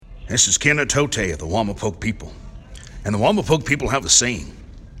This is Kenatote of the Wamapoke people. And the Wamapoke people have a saying.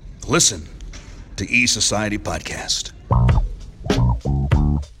 Listen to E-Society Podcast.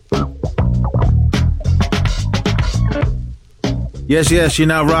 Yes, you're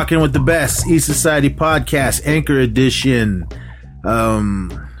now rocking with the best E-Society Podcast, Anchor Edition.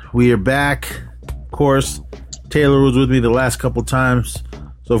 We are back. Of course, Taylor was with me the last couple times.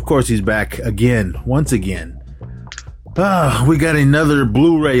 So, of course, he's back again, once again. We got another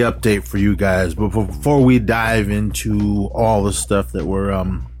Blu-ray update for you guys, but before we dive into all the stuff that we're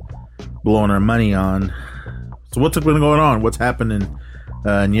blowing our money on, so what's been going on? What's happening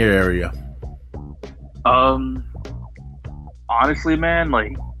in your area? Honestly, man,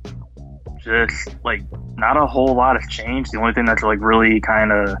 not a whole lot has changed. The only thing that's really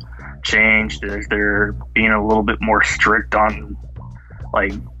kind of changed is they're being a little bit more strict on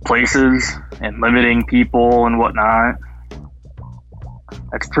places and limiting people and whatnot.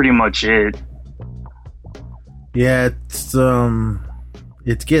 That's pretty much it. Yeah, it's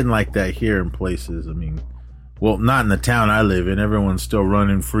getting like that here in places. I mean, well, not in the town I live in. Everyone's still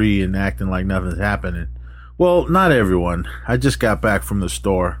running free and acting like nothing's happening. Well, not everyone. I just got back from the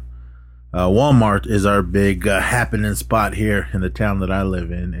store. Walmart is our big happening spot here in the town that I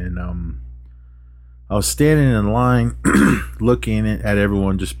live in, and I was standing in line looking at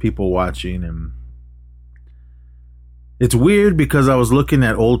everyone, just people watching, and it's weird because I was looking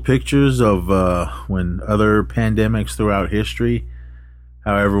at old pictures of when other pandemics throughout history,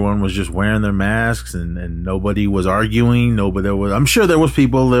 how everyone was just wearing their masks and nobody was arguing. I'm sure there was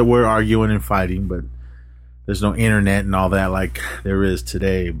people that were arguing and fighting, but there's no internet and all that like there is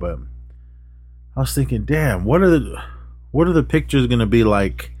today. But I was thinking, damn, what are the pictures going to be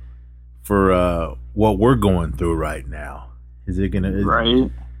like for what we're going through right now? Is it going to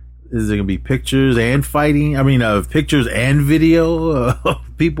Is it going to be pictures and fighting? I mean, pictures and video of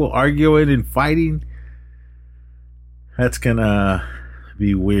people arguing and fighting? That's going to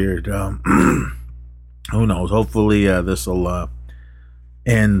be weird. Who knows? Hopefully this will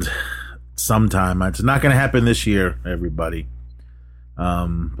end sometime. It's not going to happen this year, everybody.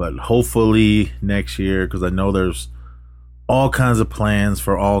 But hopefully next year, because I know there's all kinds of plans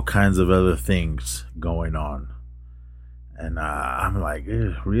for all kinds of other things going on. And I'm like,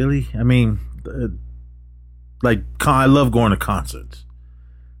 really? I mean, I love going to concerts.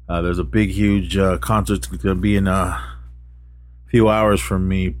 There's a big, huge concert going to be in a few hours from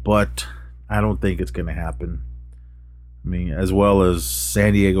me, but I don't think it's going to happen. I mean, as well as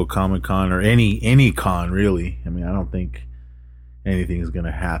San Diego Comic Con or any con, really. I mean, I don't think anything is going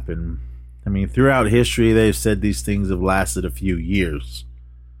to happen. I mean, throughout history, they've said these things have lasted a few years.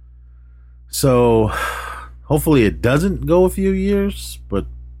 So hopefully it doesn't go a few years, but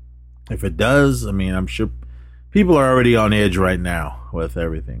if it does, I mean, I'm sure people are already on edge right now with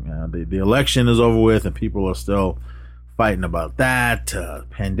everything. The election is over with, and people are still fighting about that.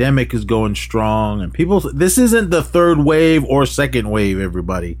 Pandemic is going strong, and this isn't the third wave or second wave,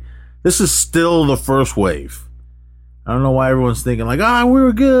 everybody. This is still the first wave. I don't know why everyone's thinking we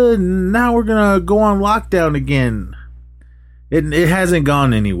were good, and now we're going to go on lockdown again. It hasn't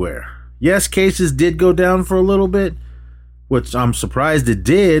gone anywhere. Yes, cases did go down for a little bit, which I'm surprised it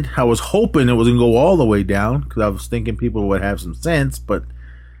did. I was hoping it was going to go all the way down because I was thinking people would have some sense, but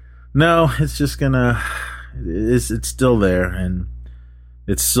no, it's just going to... It's still there, and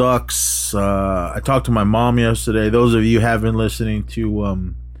it sucks. I talked to my mom yesterday. Those of you who have been listening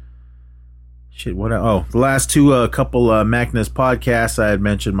to... the last two couple Magnus podcasts, I had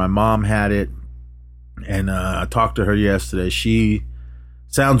mentioned my mom had it, and I talked to her yesterday. She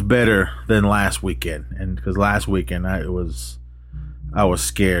sounds better than last weekend, and because last weekend I was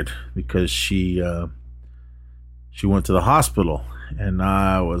scared because she went to the hospital, and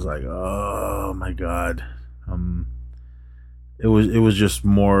I was like, oh my god. It was just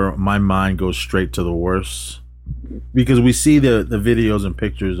more, my mind goes straight to the worst because we see the videos and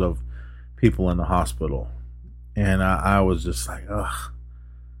pictures of people in the hospital, and I was just like, ugh.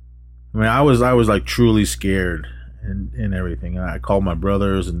 I mean, I was like truly scared and everything. And I called my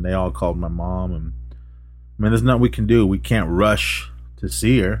brothers, and they all called my mom, and I mean, there's nothing we can do. We can't rush to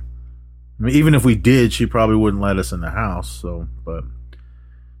see her. I mean, even if we did, she probably wouldn't let us in the house. So, but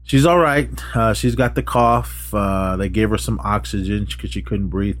she's all right. She's got the cough. They gave her some oxygen because she couldn't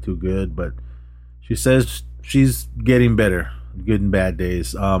breathe too good, but she says she's getting better. Good and bad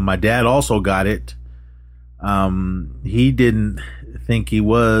days. My dad also got it. He didn't think he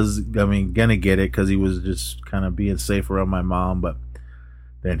was, gonna get it because he was just kind of being safe around my mom, but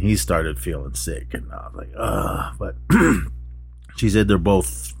then he started feeling sick, and I was like, ugh. But she said they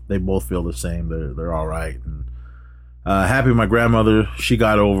both feel the same. They're all right, and Happy my grandmother, she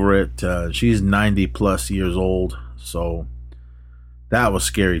got over it. She's 90 plus years old, so that was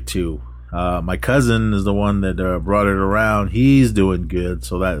scary too. My cousin is the one that brought it around. He's doing good,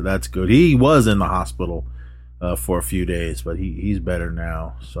 so that's good. He was in the hospital for a few days, but he's better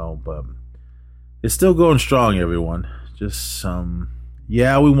now. So, but it's still going strong, everyone. Just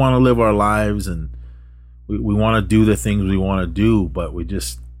yeah, we want to live our lives and we want to do the things we want to do, but we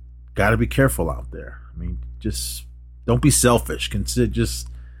just got to be careful out there. I mean, just don't be selfish.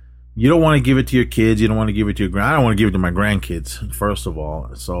 You don't want to give it to your kids. You don't want to give it to your I don't want to give it to my grandkids, first of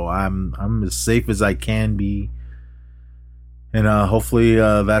all. So I'm as safe as I can be, and hopefully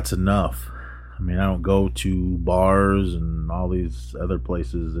that's enough. I mean, I don't go to bars and all these other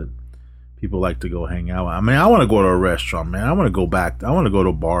places that people like to go hang out. I mean, I want to go to a restaurant, man. I want to go back. I want to go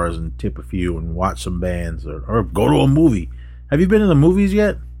to bars and tip a few and watch some bands or go to a movie. Have you been in the movies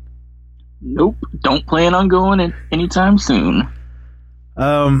yet? Nope. Don't plan on going anytime soon.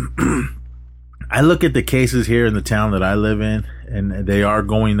 I look at the cases here in the town that I live in, and they are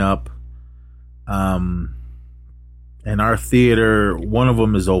going up. And our theater, one of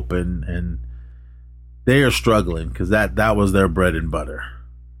them is open, and they are struggling because that was their bread and butter.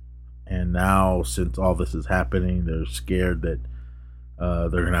 And now, since all this is happening, they're scared that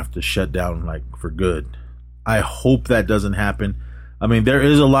they're gonna have to shut down like for good. I hope that doesn't happen. I mean, there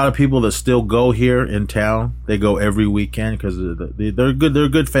is a lot of people that still go here in town. They go every weekend because they're good. They're a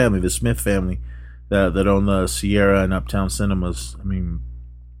good family, the Smith family that own the Sierra and Uptown Cinemas. I mean,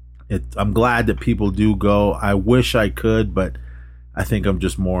 I'm glad that people do go. I wish I could, but I think I'm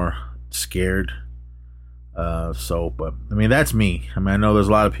just more scared. But I mean, that's me. I mean, I know there's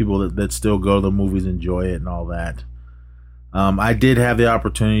a lot of people that still go to the movies, enjoy it, and all that. I did have the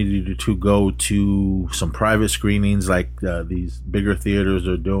opportunity to go to some private screenings like these bigger theaters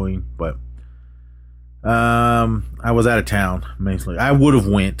are doing, but I was out of town mainly. I would have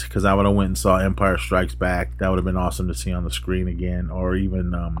went because I would have went and saw Empire Strikes Back. That would have been awesome to see on the screen again, or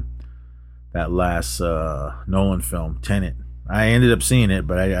even that last Nolan film, Tenet. I ended up seeing it,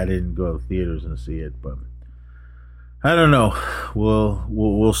 but I didn't go to theaters and see it. But I don't know.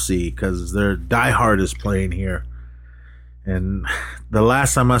 We'll see because their Die Hard is playing here. And the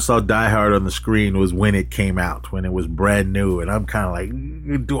last time I saw Die Hard on the screen was when it came out, when it was brand new. And I'm kind of like,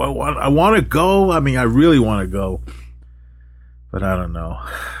 I want to go? I mean, I really want to go. But I don't know.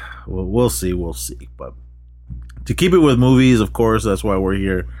 We'll see. But to keep it with movies, of course, that's why we're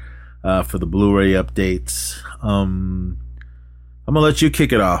here for the Blu-ray updates. I'm going to let you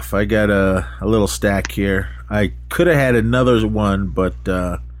kick it off. I got a little stack here. I could have had another one, but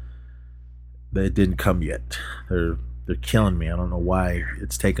they didn't come yet. They're killing me. I don't know why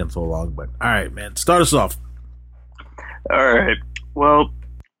it's taken so long, but all right, man. Start us off. All right. Well,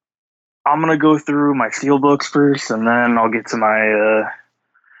 I'm going to go through my steelbooks first, and then I'll get to my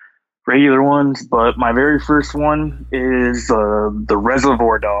regular ones. But my very first one is the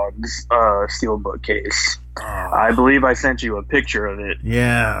Reservoir Dogs steelbook case. Oh. I believe I sent you a picture of it.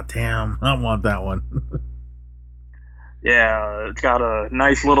 Yeah, damn. I want that one. Yeah, it's got a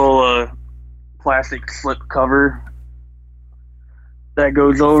nice little plastic slip cover that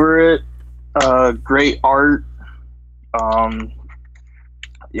goes over it. Great art.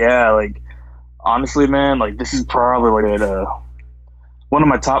 Yeah, like honestly, man, like this is probably like one of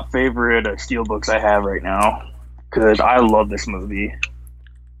my top favorite steelbooks I have right now because I love this movie.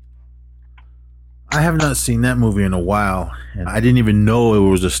 I have not seen that movie in a while, and I didn't even know it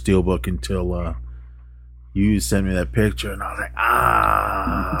was a steelbook until you sent me that picture, and I was like,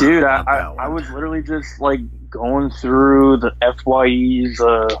 dude, I was literally just like going through the FYE's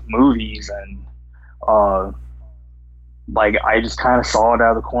movies, and like I just kind of saw it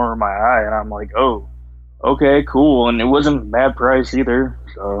out of the corner of my eye, and I'm like, oh, okay, cool, and it wasn't a bad price either.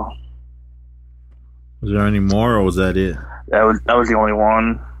 So, was there any more, or was that it? That was the only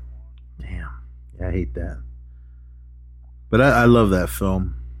one. Damn, yeah, I hate that, but I love that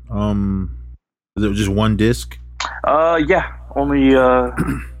film. Is it just one disc? Yeah, only hold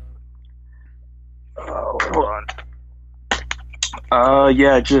on.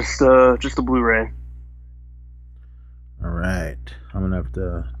 Yeah, just a Blu-ray. All right, I'm gonna have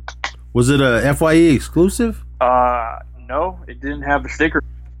to. Was it a FYE exclusive? No, it didn't have the sticker.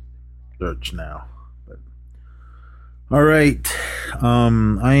 Search now. But all right,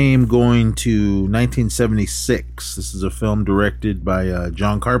 I am going to 1976. This is a film directed by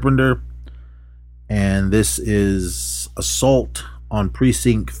John Carpenter. And this is Assault on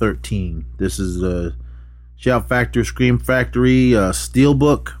Precinct 13. This is a Shout Factory, Scream Factory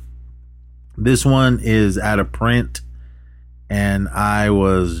Steelbook. This one is out of print, and I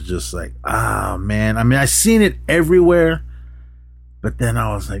was just like, ah, man. I mean, I seen it everywhere, but then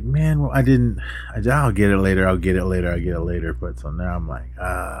I was like, man, well, I'll get it later. But so now I'm like,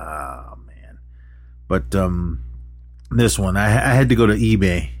 ah, man. But this one, I had to go to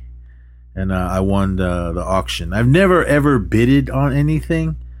eBay, and I won the auction. I've never ever bidded on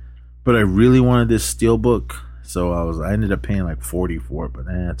anything, but I really wanted this steelbook, so I ended up paying like $40 for it. But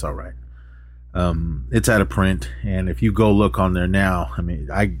that's all right. It's out of print, and if you go look on there now, I mean,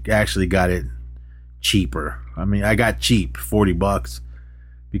 I actually got it cheaper. I mean, I got cheap, $40,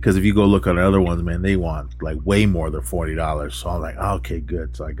 because if you go look on the other ones, man, they want like way more than $40. So I was like, okay,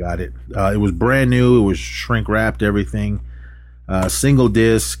 good. So I got it. It was brand new. It was shrink wrapped, everything. Single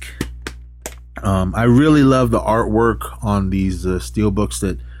disc. I really love the artwork on these steelbooks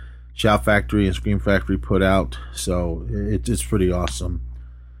that Shout Factory and Scream Factory put out. So it's pretty awesome.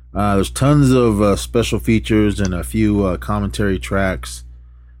 There's tons of special features and a few commentary tracks.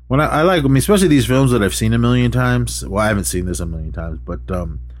 When I like, I mean, especially these films that I've seen a million times. Well, I haven't seen this a million times, but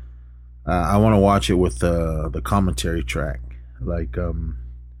I want to watch it with the commentary track. Like,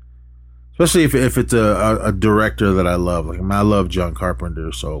 especially if it's a director that I love. Like, I mean, I love John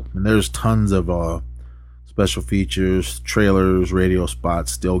Carpenter, so and there's tons of special features, trailers, radio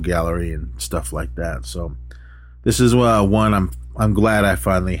spots, still gallery, and stuff like that. So this is one I'm glad I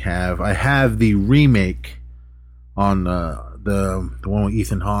finally have. I have the remake on the one with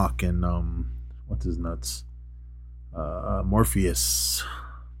Ethan Hawke and what's his nuts, Morpheus,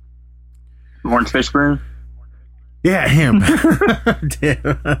 Lawrence Fishburne. Yeah, him.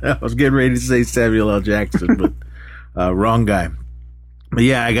 Damn, I was getting ready to say Samuel L. Jackson, but wrong guy. But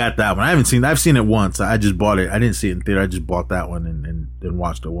yeah, I got that one. I've seen it once. I just bought it. I didn't see it in theater. I just bought that one and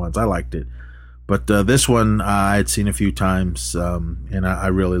watched it once. I liked it. But this one I had seen a few times, and I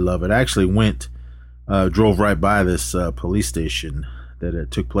really love it. I actually drove right by this police station that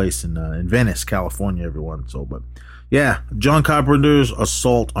it took place in Venice, California, everyone. So, but yeah, John Carpenter's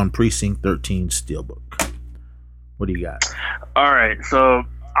Assault on Precinct 13 Steelbook. What do you got? All right, so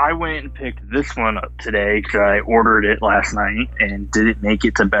I went and picked this one up today because I ordered it last night and didn't make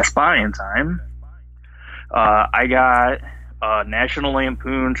it to Best Buy in time. I got National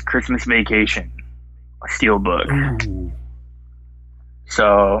Lampoon's Christmas Vacation, a steelbook. Ooh.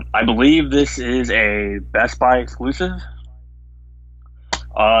 So I believe this is a Best Buy exclusive.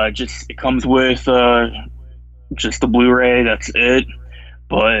 It comes with just the Blu-ray. That's it.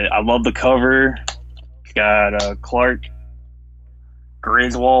 But I love the cover. It's got Clark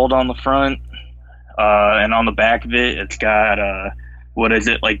Griswold on the front, and on the back of it, it's got what is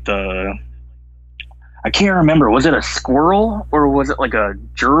it, like I can't remember. Was it a squirrel or was it like a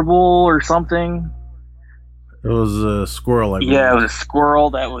gerbil or something? It was a squirrel. Yeah, it was a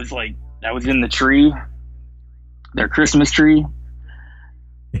squirrel that was in the tree, their Christmas tree.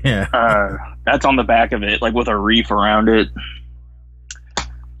 Yeah. That's on the back of it, like with a wreath around it.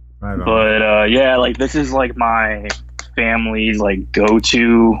 Right on. But yeah, like this is like my family's like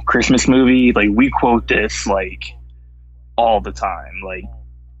go-to Christmas movie. Like we quote this like all the time, like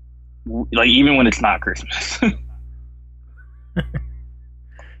even when it's not Christmas.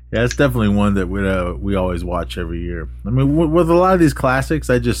 Yeah, it's definitely one that we always watch every year. I mean, with a lot of these classics,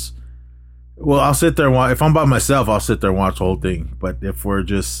 I'll sit there and watch. If I'm by myself, I'll sit there and watch the whole thing. But if we're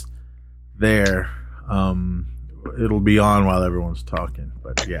just there, it'll be on while everyone's talking.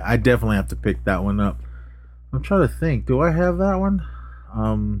 But yeah, I definitely have to pick that one up. I'm trying to think. Do I have that one? I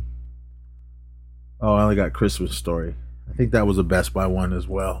only got Christmas Story. I think that was a Best Buy one as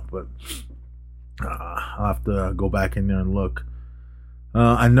well. But I'll have to go back in there and look.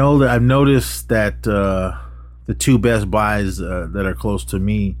 I know that I've noticed that the two Best Buys that are close to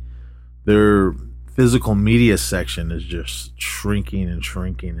me, their physical media section is just shrinking and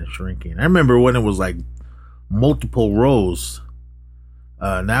shrinking and shrinking. I remember when it was like multiple rows.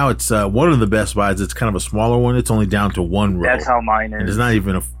 Now it's one of the Best Buys. It's kind of a smaller one. It's only down to one row. That's how mine is. And it's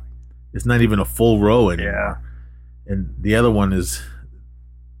not even a full row anymore. Yeah. And the other one is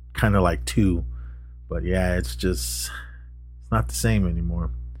kind of like two. But yeah, it's not the same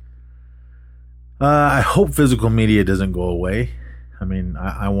anymore. I hope physical media doesn't go away. I mean,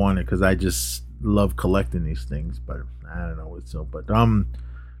 I want it because I just love collecting these things, but I don't know what's up. But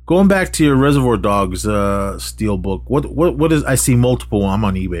going back to your Reservoir Dogs steelbook, what is? I see multiple. I'm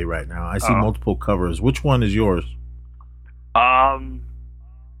on eBay right now. I see multiple covers. Which one is yours?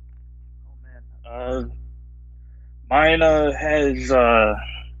 Mine has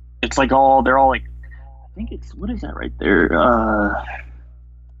it's like they're all like, I think it's, what is that right there?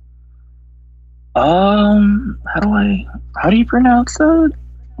 How do you pronounce that?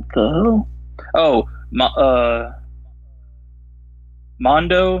 What the hell? Oh,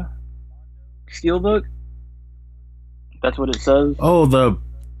 Mondo Steelbook. That's what it says. Oh,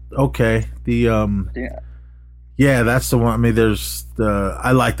 okay. Yeah. Yeah, that's the one. I mean,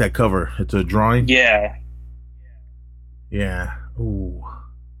 I like that cover. It's a drawing. Yeah. Yeah. Ooh.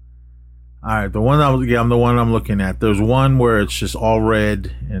 All right, the one I'm the one I'm looking at. There's one where it's just all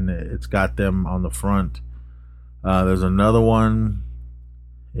red and it's got them on the front. There's another one.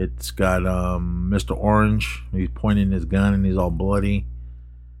 It's got Mr. Orange. He's pointing his gun and he's all bloody.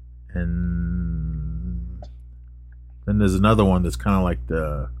 And then there's another one that's kind of like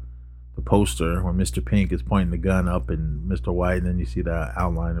the poster where Mr. Pink is pointing the gun up and Mr. White, and then you see the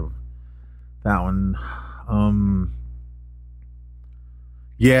outline of that one.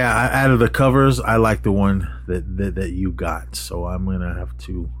 Yeah, out of the covers, I like the one that you got. So I'm gonna have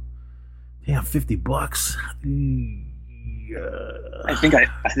to. Damn, $50. I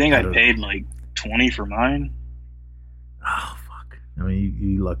think I paid like 20 for mine. Oh fuck! I mean,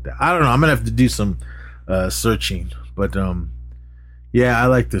 you lucked out. I don't know. I'm gonna have to do some searching, but yeah, I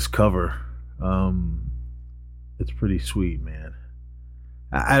like this cover. It's pretty sweet, man.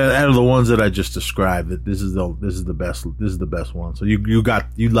 Out of the ones that I just described, that this is the best. This is the best one. So you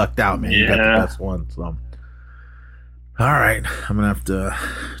lucked out, man. Yeah. You got the best one. So, all right, I'm gonna have to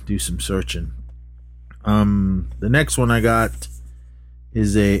do some searching. The next one I got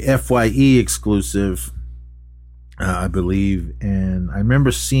is a FYE exclusive, I believe, and I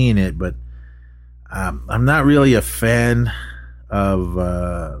remember seeing it, but I'm not really a fan of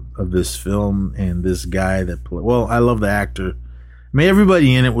this film and this guy that played. Well, I love the actor. I mean,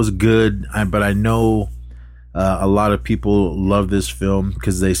 everybody in it was good, but I know a lot of people love this film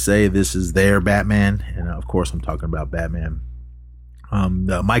because they say this is their Batman, and of course, I'm talking about Batman.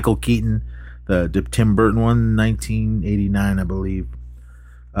 The Michael Keaton, the Tim Burton one, 1989, I believe.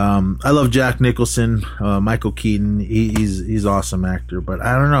 I love Jack Nicholson, Michael Keaton. He's awesome actor, but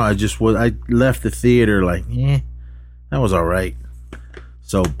I don't know. I left the theater like, that was all right.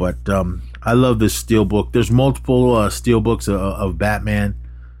 So, but I love this steelbook. There's multiple steelbooks of Batman.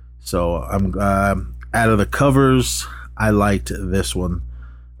 So I'm out of the covers, I liked this one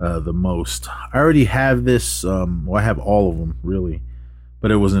the most. I already have this. Well, I have all of them really,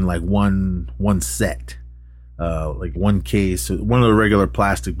 but it was in like one set. Like one case, one of the regular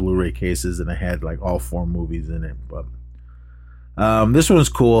plastic Blu-ray cases, and I had like all 4 movies in it. But this one's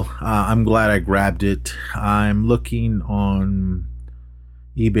cool. I'm glad I grabbed it. I'm looking on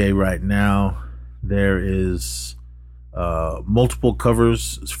eBay right now. There is multiple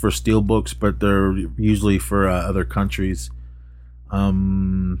covers for steelbooks, but they're usually for other countries.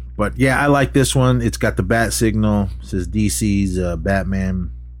 But yeah, I like this one. It's got the bat signal. It says DC's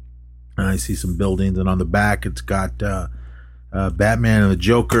Batman. I see some buildings, and on the back it's got Batman and the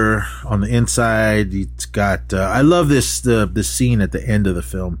Joker. On the inside, it's got I love this scene at the end of the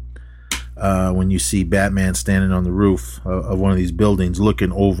film when you see Batman standing on the roof of one of these buildings,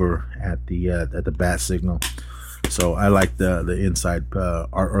 looking over at the bat signal. So I like the inside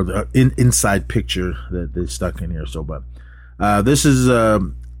or the inside picture that they stuck in here. So, but this is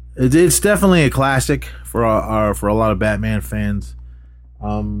it's definitely a classic for a lot of Batman fans.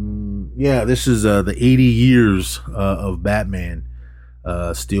 Yeah, this is the 80 years of Batman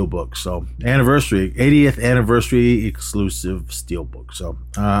steelbook. So 80th anniversary exclusive steelbook. So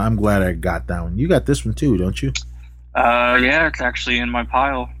I'm glad I got that one. You got this one too, don't you? Yeah, it's actually in my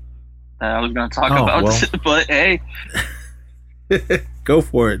pile that I was going to talk about. Well. But hey, go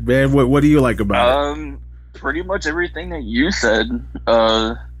for it, man. What do you like about it? Pretty much everything that you said.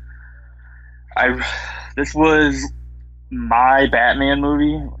 This was my Batman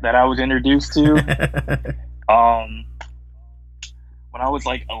movie that I was introduced to. When I was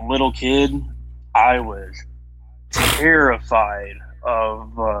like a little kid, I was terrified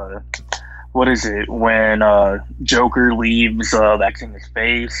of what is it when Joker leaves Lex in his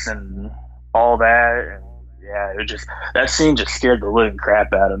face and all that, and yeah, that scene just scared the living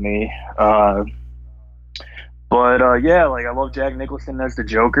crap out of me. But yeah, like I love Jack Nicholson as the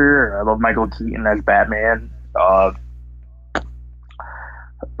Joker. I love Michael Keaton as Batman.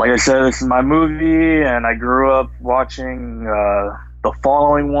 Like I said, this is my movie, and I grew up watching the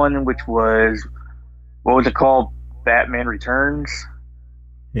following one, which was, what was it called? Batman Returns.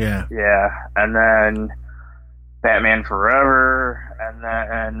 Yeah. Yeah, and then Batman Forever, and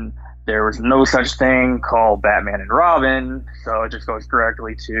then there was no such thing called Batman and Robin, so it just goes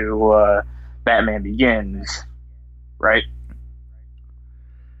directly to Batman Begins, right?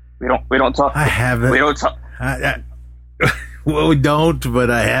 We don't talk. I have it. We don't talk. Well, we don't,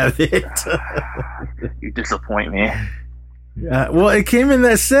 but I have it. You disappoint me. Well, it came in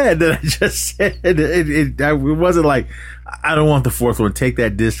that set that I just said. It wasn't like, I don't want the fourth one. Take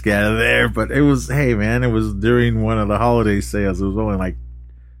that disc out of there. But it was, hey, man, it was during one of the holiday sales. It was only like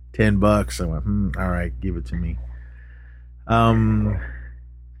 $10. I went, all right, give it to me.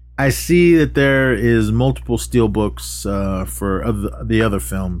 I see that there is multiple steelbooks for the other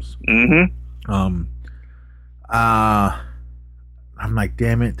films. Mm-hmm. I'm like,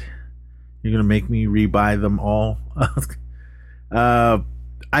 damn it, you're gonna make me rebuy them all.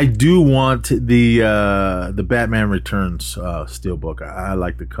 I do want the Batman Returns steelbook. I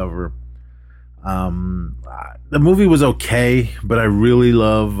like the cover. The movie was okay, but I really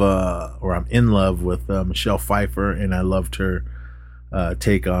love, or I'm in love with Michelle Pfeiffer, and I loved her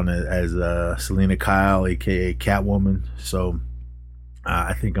take on it as Selena Kyle, aka Catwoman. So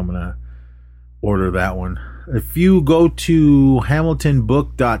I think I'm gonna order that one. If you go to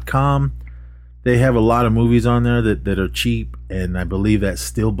HamiltonBook.com, they have a lot of movies on there that are cheap, and I believe that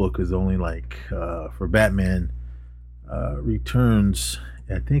steelbook is only like for Batman Returns,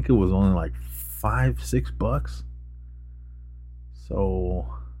 I think it was only like $5-6. So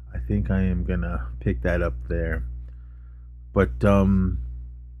I think I am gonna pick that up there. But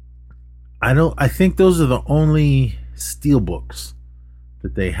I think those are the only steelbooks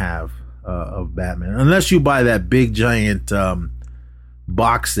that they have of Batman, unless you buy that big giant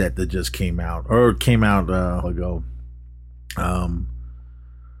box set that just came out ago.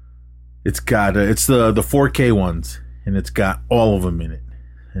 It's got it's the 4K ones, and it's got all of them in it,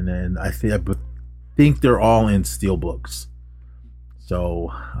 and then I think they're all in steelbooks.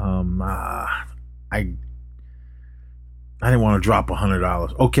 So I didn't want to drop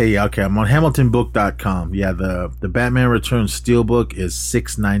 $100. Okay, I'm on HamiltonBook.com. Yeah, the Batman Returns steelbook is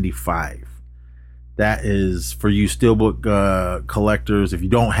 $6.95. That is for you steelbook collectors. If you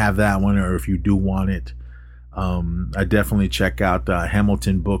don't have that one, or if you do want it, I definitely check out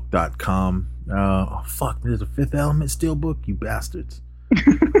HamiltonBook.com. Oh fuck, there's a Fifth Element steelbook, you bastards.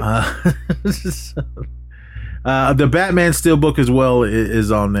 The Batman steelbook as well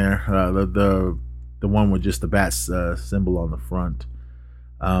is on there. The one with just the bat symbol on the front.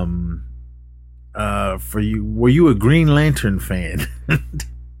 For you, were you a Green Lantern fan?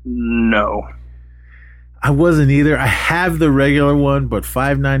 No. I wasn't either. I have the regular one, but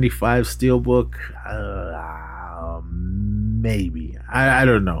 $5.95 steelbook, maybe. I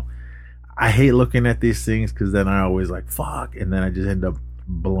don't know. I hate looking at these things because then I always like fuck, and then I just end up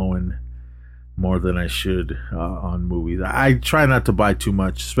blowing more than I should on movies. I try not to buy too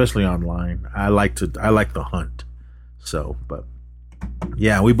much, especially online. I like the hunt. So, but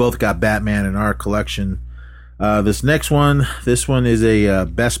yeah, we both got Batman in our collection. This one is a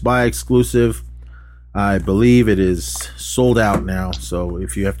Best Buy exclusive. I believe it is sold out now, so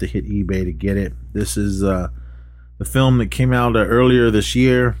if you have to hit eBay to get it. This is the film that came out earlier this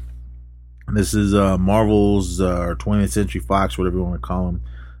year. This is Marvel's or 20th Century Fox, whatever you want to call them,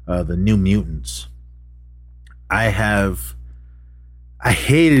 the New Mutants. I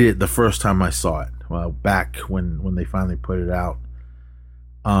hated it the first time I saw it. Well, back when they finally put it out.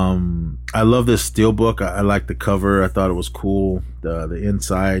 I love this steelbook. I like the cover. I thought it was cool. The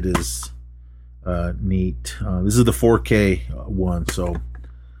inside is neat. This is the 4K one, so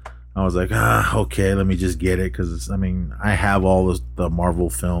I was like, okay, let me just get it, because I have all the Marvel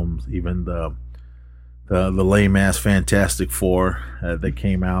films, even the lame ass Fantastic Four that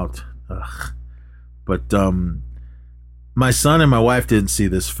came out. But my son and my wife didn't see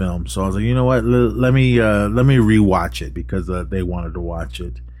this film, so I was like, you know what? Let me rewatch it, because they wanted to watch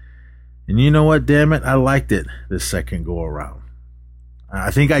it. And you know what? Damn it, I liked it this second go around. I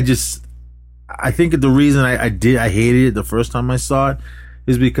think the reason I hated it the first time I saw it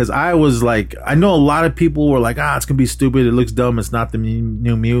is because I was like, I know a lot of people were like, it's gonna be stupid, it looks dumb, it's not the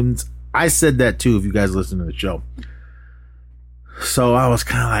New Mutants. I said that too, if you guys listen to the show. So I was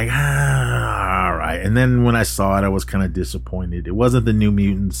kind of like, all right. And then when I saw it, I was kind of disappointed. It wasn't the New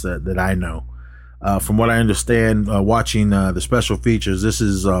Mutants that I know. From what I understand, watching the special features, this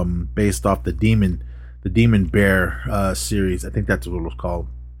is based off the Demon Bear series. I think that's what it was called.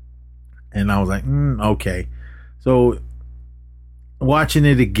 And I was like, okay. So watching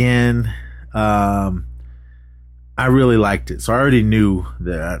it again, I really liked it. So I already knew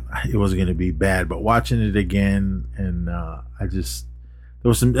that it wasn't going to be bad, but watching it again, and there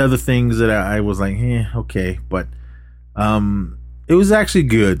were some other things that I was like, okay, but it was actually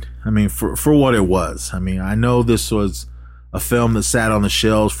good. For what it was. I know this was a film that sat on the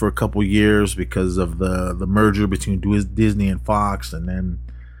shelves for a couple years because of the merger between Disney and Fox, and then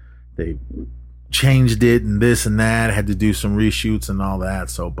they changed it and this and that, had to do some reshoots and all that.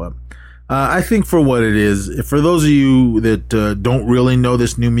 So, but I think for what it is, for those of you that don't really know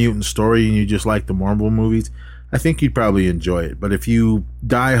this New Mutant story and you just like the Marvel movies, I think you'd probably enjoy it. But if you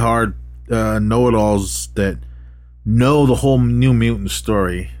die-hard know-it-alls that know the whole New Mutant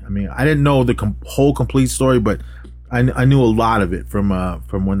story, I mean, I didn't know the whole complete story, but I knew a lot of it from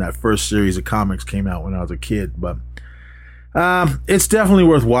when that first series of comics came out when I was a kid. But it's definitely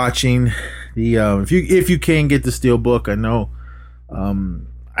worth watching. If you can get the Steelbook, I know.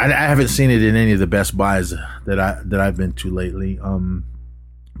 I haven't seen it in any of the Best Buys that I've been to lately.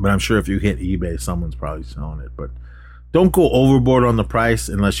 But I'm sure if you hit eBay, someone's probably selling it. But don't go overboard on the price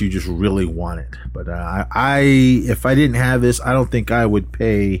unless you just really want it. But if I didn't have this, I don't think I would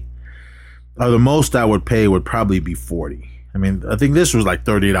pay. The most I would pay would probably be $40. I mean, I think this was like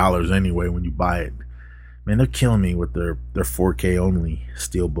 $30 anyway when you buy it. Man, they're killing me with their 4K only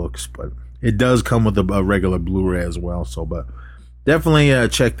Steelbooks, but it does come with a regular Blu-ray as well. So, but definitely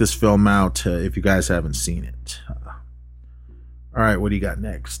check this film out if you guys haven't seen it. All right, what do you got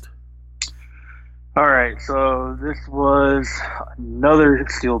next? All right, so this was another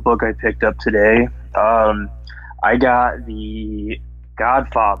Steelbook I picked up today. I got the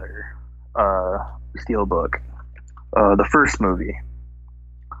Godfather Steelbook, the first movie.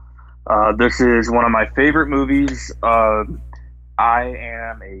 This is one of my favorite movies. I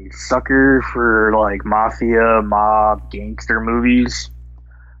am a sucker for like mafia, mob, gangster movies.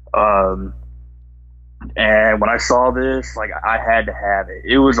 And when I saw this, like I had to have it.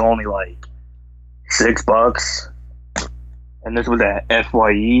 It was only like $6, and this was at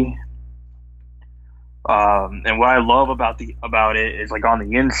FYE. And what I love about it is like on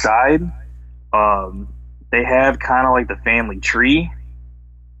the inside, they have kind of like the family tree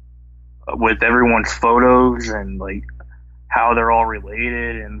with everyone's photos and like how they're all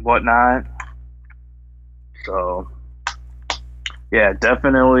related and whatnot. So yeah,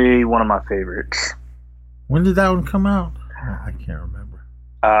 definitely one of my favorites. When did that one come out? I can't remember.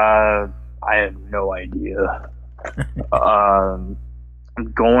 I have no idea. I'm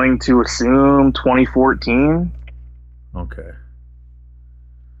going to assume 2014. Okay.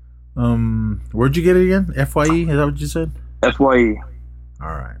 Where'd you get it again? FYE? Is that what you said? FYE. All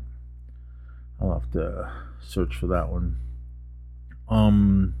right. I'll have to search for that one.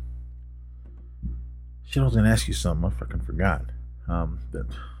 Shit, I was gonna ask you something. I fucking forgot. Do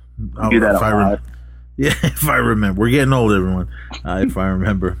that a lot. Yeah, if I remember. We're getting old, everyone. If I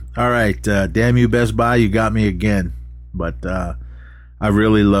remember. All right. Damn you, Best Buy. You got me again. But I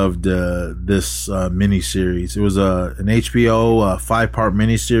really loved this miniseries. It was an HBO 5-part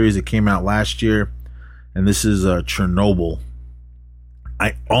miniseries that came out last year. And this is Chernobyl.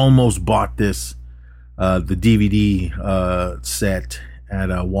 I almost bought this, the DVD set at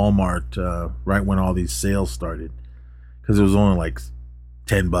Walmart right when all these sales started. Because it was only like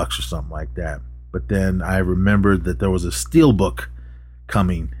 $10 or something like that. But then I remembered that there was a Steelbook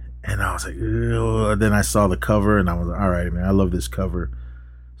coming, and I was like, ew. Then I saw the cover, and I was like, all right, man, I love this cover.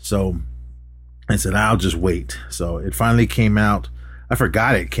 So I said, I'll just wait. So it finally came out. I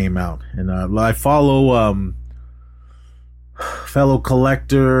forgot it came out. And I follow fellow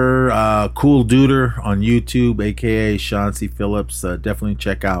collector Cool Duder on YouTube, a.k.a. Sean C. Phillips. Definitely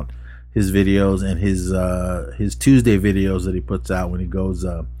check out his videos and his Tuesday videos that he puts out when he goes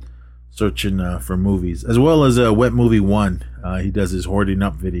searching for movies, as well as Wet Movie 1. He does his hoarding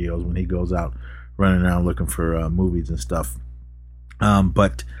up videos when he goes out running around looking for movies and stuff.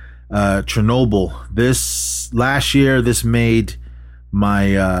 But Chernobyl, this last year, this made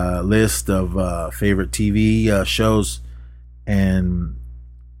my list of favorite TV shows, and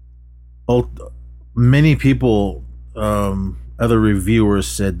many people, other reviewers,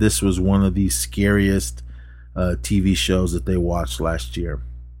 said this was one of the scariest TV shows that they watched last year.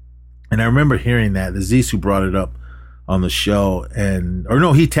 And I remember hearing that. The Zissou brought it up on the show,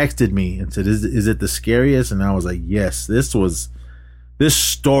 he texted me and said, is it the scariest? And I was like, yes. This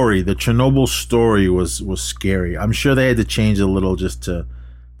story, the Chernobyl story, was scary. I'm sure they had to change it a little just to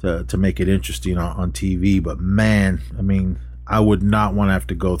make it interesting on TV. But man, I mean, I would not want to have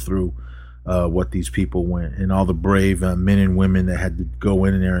to go through what these people went, and all the brave men and women that had to go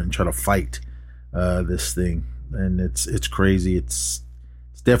in there and try to fight this thing. And it's crazy. It's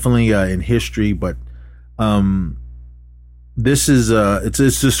definitely in history, but this is it's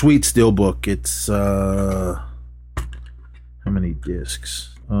a sweet Steelbook. It's how many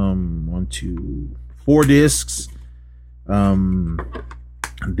discs? 1, 2, 4 discs. The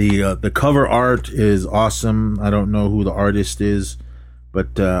cover art is awesome. I don't know who the artist is,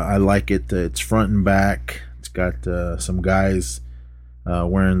 but I like it. It's front and back. It's got some guys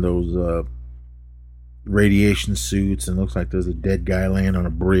wearing those radiation suits, and looks like there's a dead guy laying on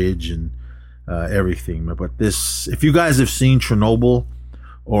a bridge, and everything. But this, if you guys have seen Chernobyl,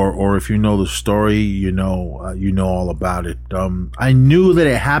 or if you know the story, you know all about it. I knew that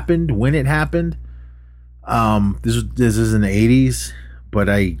it happened when it happened. This is in the 80s, but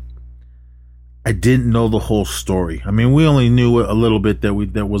I didn't know the whole story. I mean, we only knew a little bit that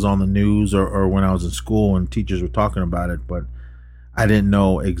was on the news or when I was in school and teachers were talking about it, but I didn't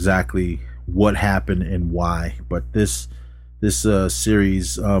know exactly what happened and why. But this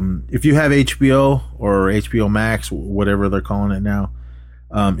series, if you have HBO or HBO Max, whatever they're calling it now,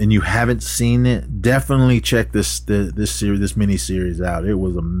 and you haven't seen it, definitely check this mini series out. It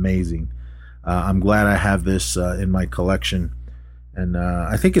was amazing. I'm glad I have this in my collection, and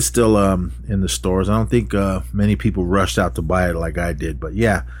I think it's still in the stores. I don't think many people rushed out to buy it like I did, but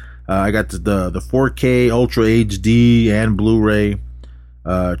yeah, I got the 4K Ultra HD and Blu-ray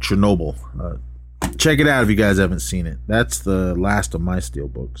Chernobyl. Check it out if you guys haven't seen it. That's the last of my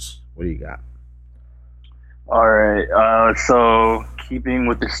Steelbooks. What do you got? All right. So keeping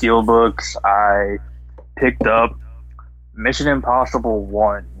with the Steelbooks, I picked up Mission Impossible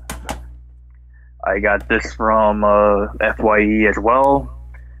 1. I got this from FYE as well.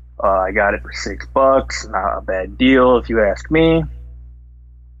 I got it for $6. Not a bad deal if you ask me.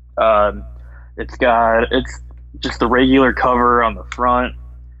 It's just the regular cover on the front,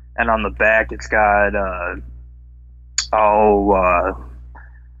 and on the back it's got I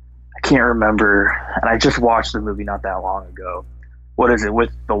can't remember, and I just watched the movie not that long ago. What is it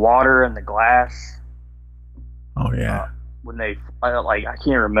with the water and the glass? Oh yeah. When they I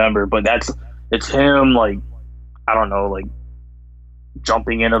can't remember, but it's him, like, I don't know, like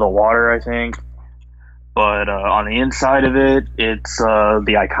jumping into the water, I think. But on the inside of it, it's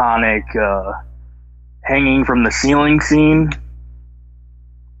the iconic hanging from the ceiling scene.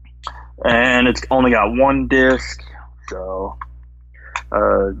 And it's only got one disc, so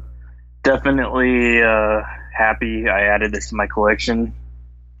definitely happy I added this to my collection.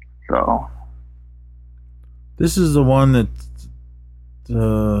 So this is the one that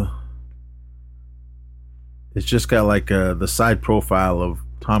it's just got like the side profile of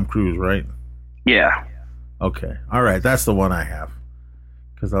Tom Cruise, right? Yeah. Okay. All right. That's the one I have.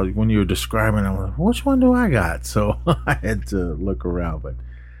 Because when you were describing, I'm like, which one do I got? So I had to look around. But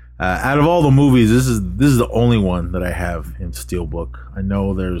out of all the movies, this is the only one that I have in Steelbook. I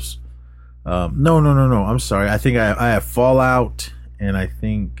know there's no. I'm sorry. I think I have Fallout, and I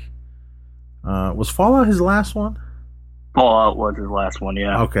think was Fallout his last one? Fallout was his last one.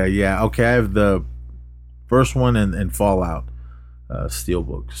 Yeah. Okay. Yeah. Okay. I have the first one and Fallout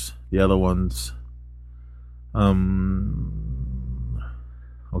Steelbooks. The other ones.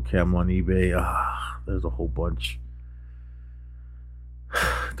 Okay, I'm on eBay. There's a whole bunch.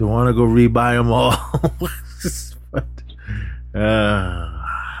 Do I want to go rebuy them all? But,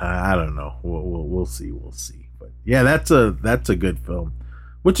 I don't know. We'll see. We'll see. But yeah, that's a good film.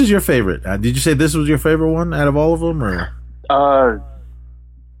 Which is your favorite? Did you say this was your favorite one out of all of them, or?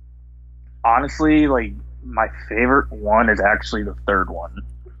 Honestly, like my favorite one is actually the third one.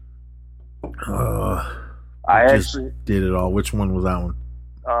 I actually did it all. Which one was that one?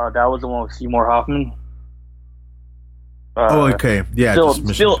 That was the one with Seymour Hoffman. Okay. Yeah, just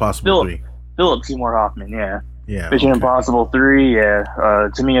Mission Impossible 3. Philip Seymour Hoffman, yeah. Yeah. Mission Impossible 3, yeah.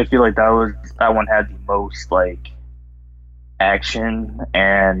 To me, I feel like that one had the most, like, action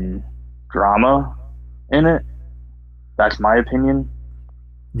and drama in it. That's my opinion.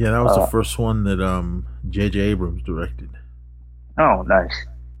 Yeah, that was the first one that J.J. Abrams directed. Oh, nice.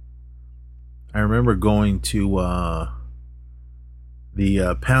 I remember going to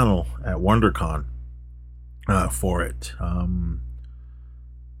the panel at WonderCon for it.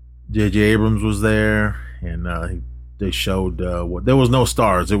 J.J. Abrams was there, and they showed there was no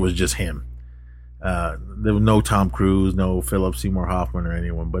stars. It was just him. There was no Tom Cruise, no Philip Seymour Hoffman or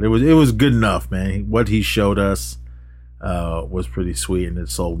anyone, but it was good enough, man. What he showed us was pretty sweet, and it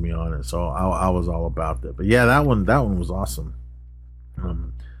sold me on it. So I was all about that. But yeah, that one was awesome.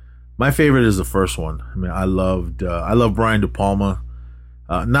 My favorite is the first one. I mean, I love Brian De Palma.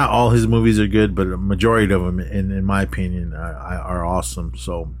 Not all his movies are good, but a majority of them, in my opinion, are awesome.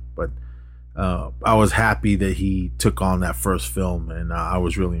 So, but I was happy that he took on that first film, and I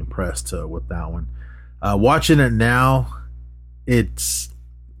was really impressed with that one. Watching it now, it's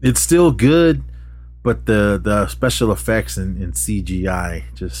still good, but the special effects and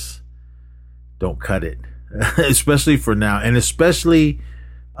CGI just don't cut it, especially for now, and especially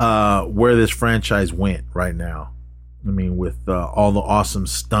where this franchise went right now. I mean, with all the awesome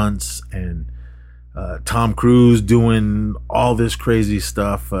stunts and Tom Cruise doing all this crazy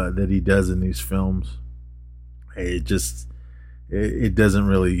stuff that he does in these films, it's it doesn't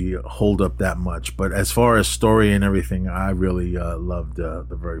really hold up that much. But as far as story and everything, I really loved the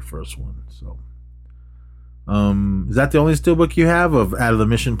very first one. So, is that the only steelbook you have out of the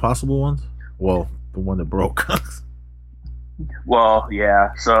Mission Impossible ones? Well, the one that broke. Well,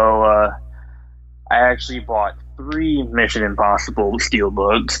 yeah. So I actually bought 3 Mission Impossible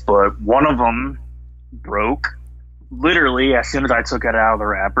steelbooks, but one of them broke literally as soon as I took it out of the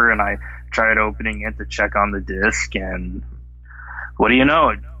wrapper and I tried opening it to check on the disc, and what do you know?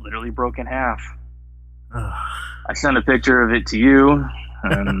 It literally broke in half. I sent a picture of it to you,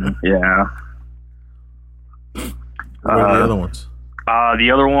 and yeah. What are the other ones?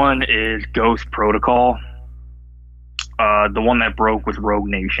 The other one is Ghost Protocol. The one that broke was Rogue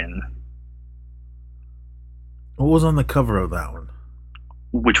Nation. What was on the cover of that one?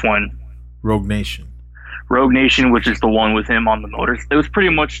 Which one? Rogue Nation. Rogue Nation, which is the one with him on the motor. It was pretty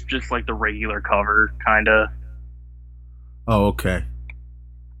much just like the regular cover, kind of. Oh, okay.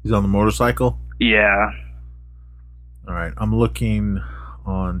 He's on the motorcycle? Yeah. All right. I'm looking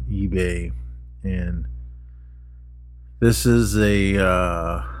on eBay, and this is a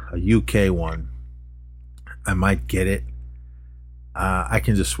UK one. I might get it. I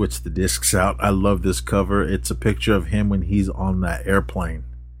can just switch the discs out. I love this cover. It's a picture of him when he's on that airplane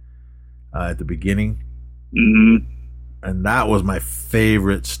at the beginning. Mm-hmm. And that was my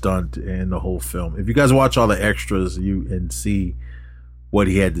favorite stunt in the whole film. If you guys watch all the extras and see what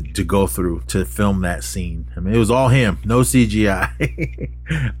he had to go through to film that scene. I mean, it was all him, no CGI.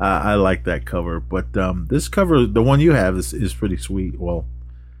 I like that cover. But this cover, the one you have, is pretty sweet. Well,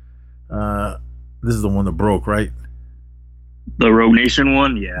 this is the one that broke, right? The Rogue Nation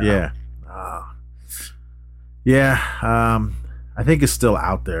one? Yeah. Yeah. I think it's still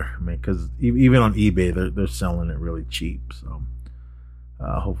out there. I mean, because even on eBay, they're selling it really cheap. So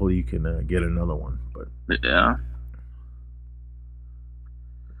hopefully you can get another one. But yeah.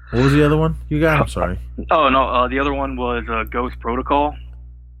 What was the other one you got? I'm sorry. Oh no, the other one was Ghost Protocol.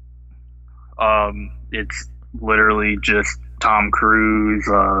 It's literally just Tom Cruise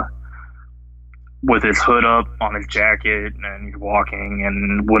with his hood up on his jacket, and he's walking.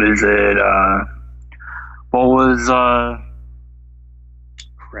 And what is it? What was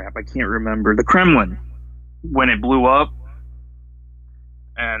crap? I can't remember. The Kremlin, when it blew up,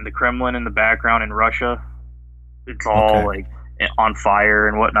 and the Kremlin in the background in Russia. It's all like on fire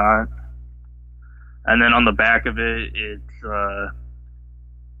and whatnot. And then on the back of it,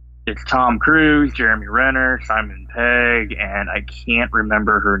 it's Tom Cruise, Jeremy Renner, Simon Pegg, and I can't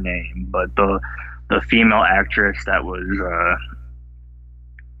remember her name, but the female actress that was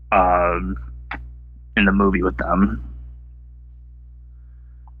in the movie with them.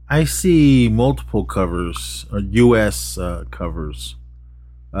 I see multiple covers, or U.S. covers.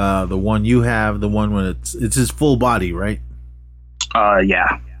 The one you have, the one when it's his full body, right?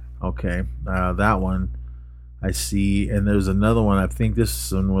 Yeah. Okay, that one I see, and there's another one. I think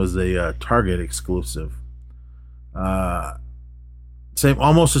this one was a Target exclusive.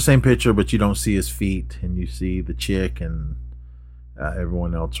 Almost the same picture, but you don't see his feet, and you see the chick and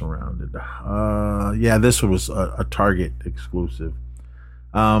everyone else around it. Yeah, this one was a Target exclusive.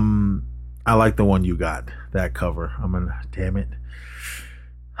 I like the one you got, that cover. Damn it.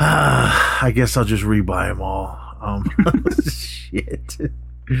 I guess I'll just rebuy them all. Shit.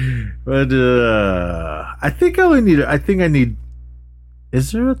 But I think I need.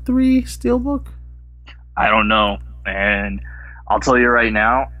 Is there a 3 steelbook? I don't know, and I'll tell you right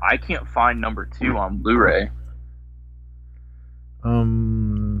now, I can't find number 2 on Blu-ray. I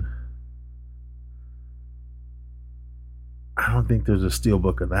don't think there's a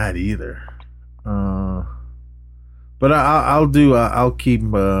steelbook of that either. But I'll keep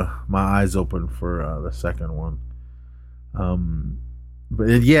my eyes open for the second one.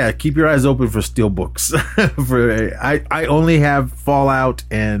 But yeah, keep your eyes open for steelbooks. I only have Fallout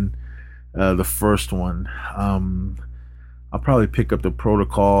and the first one. I'll probably pick up the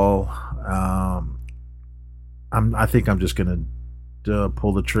Protocol. I think I'm just gonna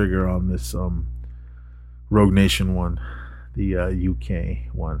pull the trigger on this Rogue Nation one, the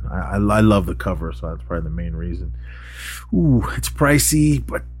UK one. I love the cover, so that's probably the main reason. Ooh, it's pricey,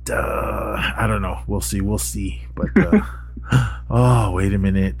 but I don't know. We'll see. But oh, wait a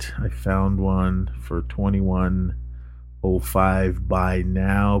minute! I found one for $21.05. Buy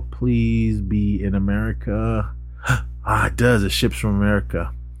now, please. Be in America. It does. It ships from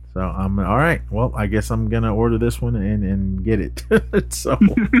America. So I'm all right. Well, I guess I'm gonna order this one and get it. So,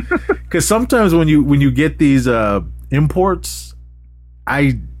 because sometimes when you get these imports,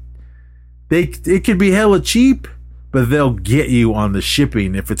 it could be hella cheap, but they'll get you on the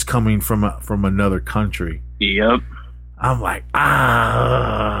shipping if it's coming from another country. Yep. I'm like,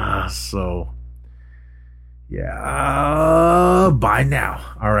 so yeah, buy now.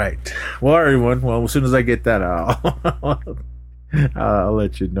 All right. Well, everyone. Well, as soon as I get that, I'll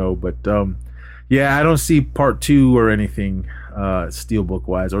let you know. But yeah, I don't see part 2 or anything steelbook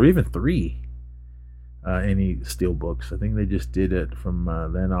wise, or even 3. Any steelbooks. I think they just did it from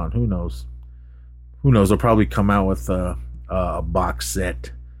then on. Who knows? Who knows? They'll probably come out with a box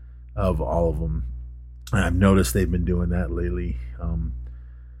set of all of them. I've noticed they've been doing that lately.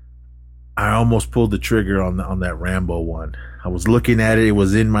 I almost pulled the trigger on that Rambo one. I was looking at it; it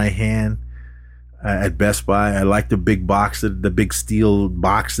was in my hand at Best Buy. I like the big box, the big steel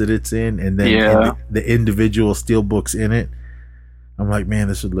box that it's in, and then the individual steel books in it. I'm like, man,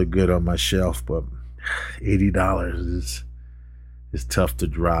 this would look good on my shelf, but $80 is tough to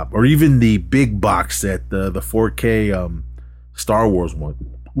drop. Or even the big box set, the 4K Star Wars one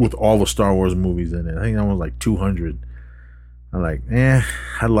with all the Star Wars movies in it. I think that was like $200. I'm like,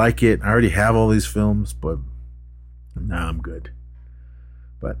 I like it. I already have all these films, but nah, I'm good.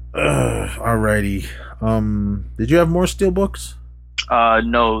 But alrighty. Did you have more steel books?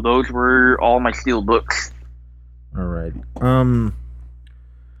 No, those were all my steel books. Alrighty.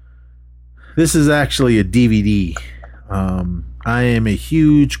 This is actually a DVD. I am a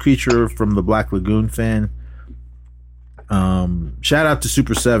huge Creature from the Black Lagoon fan. Shout out to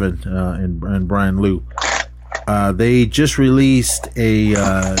Super 7 and Brian Liu. They just released a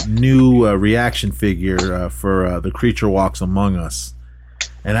new reaction figure for The Creature Walks Among Us.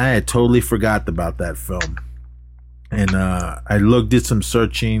 And I had totally forgot about that film. And I did some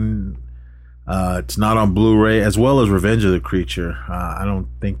searching. It's not on Blu-ray, as well as Revenge of the Creature. I don't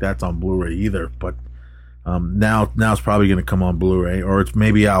think that's on Blu-ray either, but now it's probably going to come on Blu-ray, or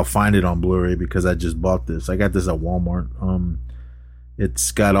maybe I'll find it on Blu-ray because I just bought this. I got this at Walmart.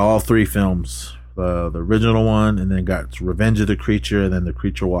 It's got all 3 films, the original one, and then got Revenge of the Creature, and then The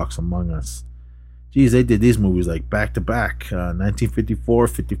Creature Walks Among Us. Geez, they did these movies like back to back, 1954,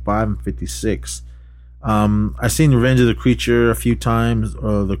 55, and 56. I've seen Revenge of the Creature a few times.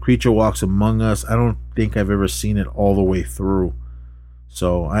 The Creature Walks Among Us, I don't think I've ever seen it all the way through.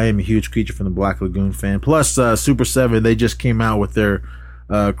 So I am a huge Creature from the Black Lagoon fan. Plus, Super 7, they just came out with their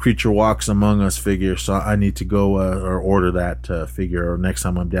Creature Walks Among Us figure, so I need to go or order that figure. Or next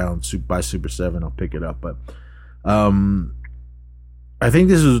time I'm down by Super 7, I'll pick it up. But I think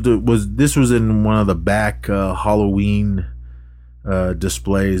this was in one of the back Halloween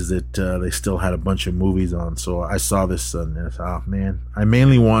displays that they still had a bunch of movies on. So I saw this and I thought, oh man, I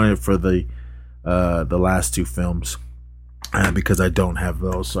mainly wanted it for the last 2 films because I don't have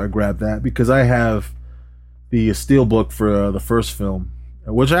those. So I grabbed that because I have the steelbook for the first film,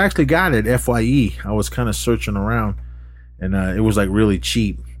 which I actually got at FYE. I was kind of searching around and it was like really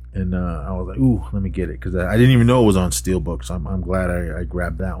cheap. And I was like, ooh, let me get it because I didn't even know it was on steelbook. So I'm glad I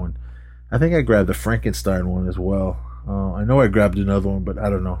grabbed that one. I think I grabbed the Frankenstein one as well. I know I grabbed another one, but I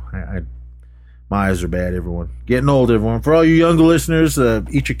don't know. My eyes are bad, everyone. Getting old, everyone. For all you younger listeners,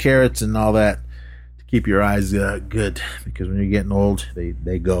 eat your carrots and all that to keep your eyes good, because when you're getting old,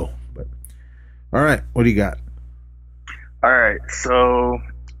 they go. But all right, what do you got? All right, so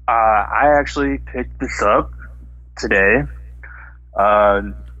I actually picked this up today.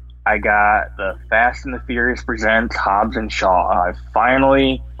 I got the Fast and the Furious Presents Hobbs and Shaw. I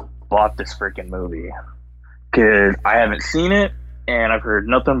finally bought this freaking movie because I haven't seen it and I've heard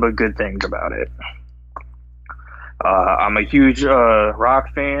nothing but good things about it. I'm a huge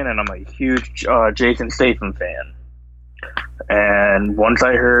Rock fan and I'm a huge Jason Statham fan. And once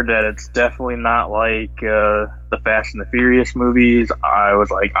I heard that it's definitely not like the Fast and the Furious movies, I was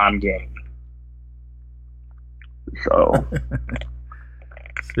like, I'm game. So...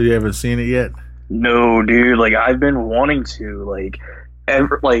 So you haven't seen it yet? No, dude. Like I've been wanting to. I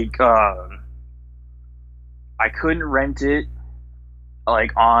couldn't rent it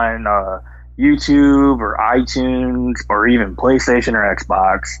like on YouTube or iTunes or even PlayStation or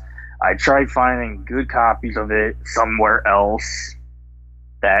Xbox. I tried finding good copies of it somewhere else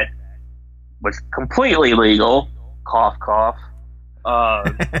that was completely legal. Cough, cough.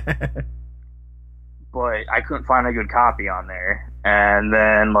 But I couldn't find a good copy on there. And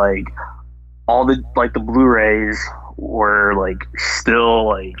then all the Blu-rays were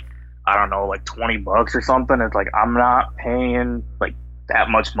still I don't know, $20 or something. It's like I'm not paying that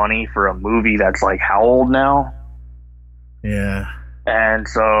much money for a movie that's how old now? Yeah. And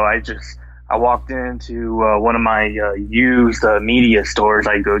so I walked into one of my used media stores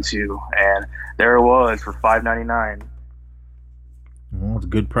I go to, and there it was for $5.99. Well, it's a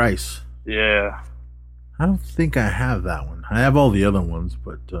good price. Yeah. I don't think I have that one. I have all the other ones,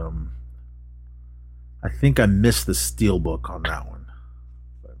 but I think I missed the Steelbook on that one.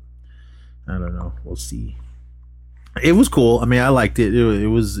 But I don't know. We'll see. It was cool. I mean, I liked it. It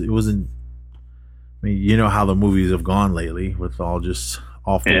wasn't. I mean, you know how the movies have gone lately with all just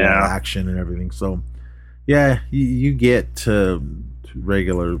off the wall action and everything. So, yeah, you get to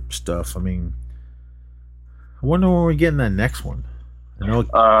regular stuff. I mean, I wonder when we're getting that next one. I know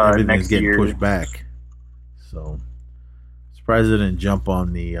everything's getting pushed back. So, surprised it didn't jump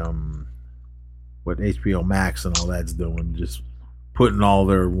on the what HBO Max and all that's doing, just putting all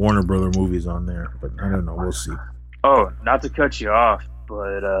their Warner Brother movies on there. But I don't know. We'll see. Oh, not to cut you off,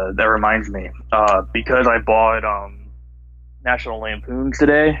 but that reminds me. Because I bought National Lampoons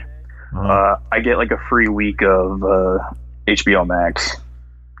today, I get like a free week of HBO Max.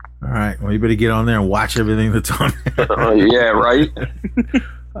 All right. Well, you better get on there and watch everything that's on there. Yeah, right?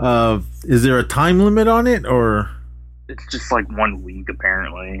 Is there a time limit on it, or? It's just like 1 week,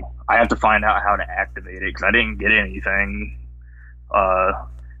 apparently. I have to find out how to activate it because I didn't get anything. All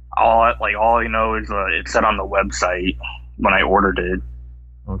I know is it said on the website when I ordered it.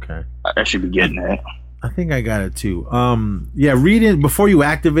 Okay. I should be getting it. I think I got it too. Yeah, read in before you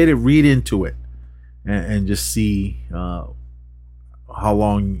activate it. Read into it, and just see how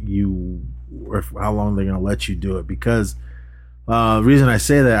long they're gonna let you do it. Because the reason I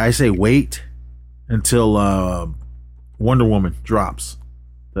say that, I say wait until Wonder Woman drops,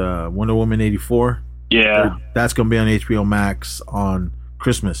 the Wonder Woman 84. Yeah, that's gonna be on HBO Max on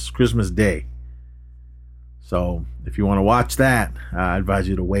Christmas Day. So if you want to watch that, I advise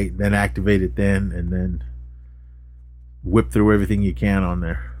you to wait, then activate it then, and then whip through everything you can on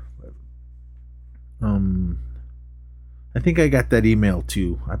there. I think I got that email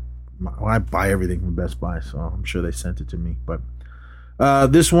too. I buy everything from Best Buy, so I'm sure they sent it to me. But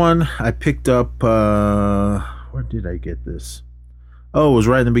this one I picked up. Where did I get this? Oh, it was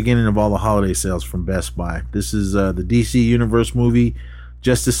right in the beginning of all the holiday sales from Best Buy. This is the DC Universe movie,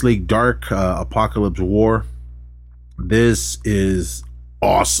 Justice League Dark, Apocalypse War. This is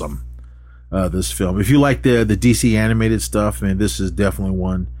awesome, this film. If you like the DC animated stuff, man, this is definitely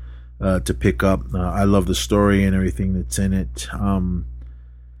one to pick up. I love the story and everything that's in it.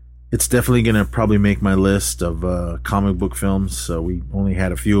 It's definitely going to probably make my list of comic book films. So we only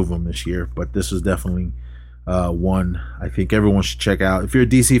had a few of them this year, but this is definitely one I think everyone should check out. If you're a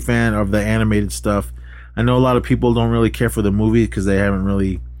DC fan of the animated stuff, I know a lot of people don't really care for the movie because they haven't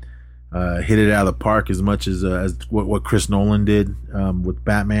really hit it out of the park as much as what Chris Nolan did with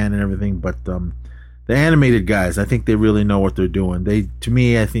Batman and everything. But the animated guys, I think they really know what they're doing.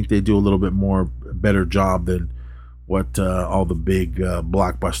 I think they do a little bit more better job than what all the big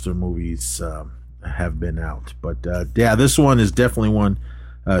blockbuster movies have been out. But yeah, this one is definitely one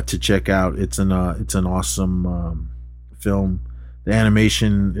to check out. It's an awesome film. The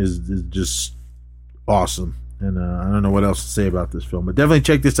animation is just awesome, and I don't know what else to say about this film, but definitely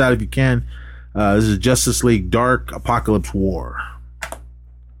check this out if you can. This is Justice League Dark, Apocalypse War.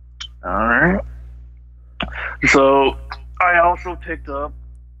 All right. So I also picked up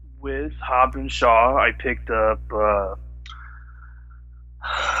with Hobbs and Shaw. I picked up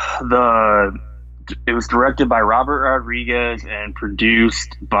it was directed by Robert Rodriguez and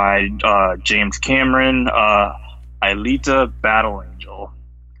produced by James Cameron. Alita: Battle Angel.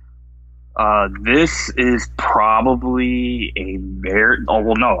 This is probably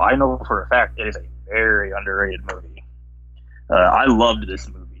I know for a fact it is a very underrated movie. I loved this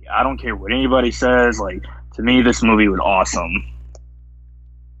movie. I don't care what anybody says. Like, to me, this movie was awesome.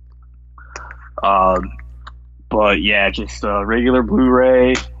 But yeah, just regular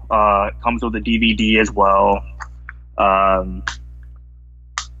Blu-ray. Comes with a DVD as well.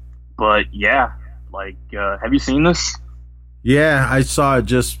 But yeah, like, have you seen this? Yeah, I saw it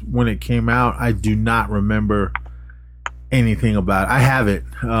just when it came out. I do not remember anything about it. I have it.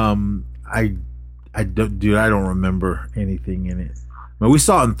 I don't remember anything in it. I mean, we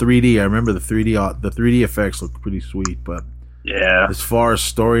saw it in 3D. I remember the 3D effects looked pretty sweet, but yeah, as far as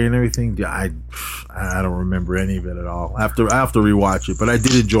story and everything, I don't remember any of it at all. I have to rewatch it, but I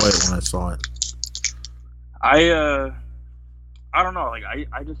did enjoy it when I saw it. I don't know, like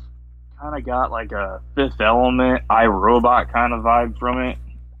I just kind of got like a Fifth Element, iRobot kind of vibe from it.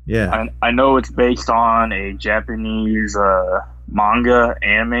 Yeah, I know it's based on a Japanese manga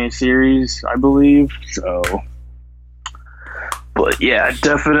anime series, I believe. So, but yeah,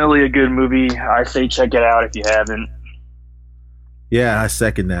 definitely a good movie. I say check it out if you haven't. Yeah, I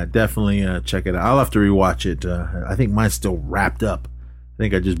second that. Definitely check it out. I'll have to rewatch it. I think mine's still wrapped up. I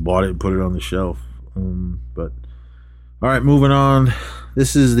think I just bought it and put it on the shelf. But all right, moving on.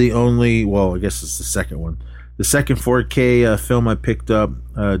 This is the only. Well, I guess it's the second one. the second 4K film I picked up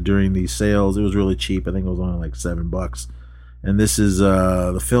during these sales. It was really cheap. I think it was only like $7. And this is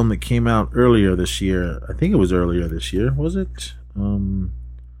the film that came out earlier this year. I think it was earlier this year. Was it?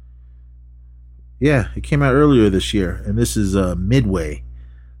 Yeah, it came out earlier this year. And this is Midway,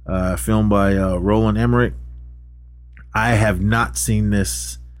 filmed by Roland Emmerich. I have not seen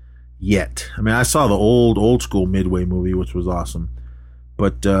this yet. I mean, I saw the old school Midway movie, which was awesome.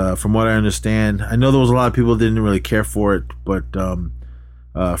 But from what I understand, I know there was a lot of people that didn't really care for it. But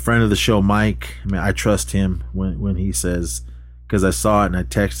a friend of the show, Mike, I mean, I trust him when he says, because I saw it and I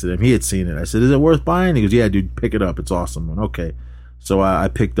texted him. He had seen it. I said, "Is it worth buying?" He goes, "Yeah, dude, pick it up. It's awesome." And okay, so I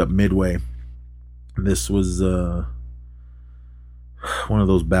picked up Midway. This was one of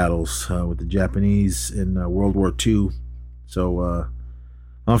those battles with the Japanese in World War II. So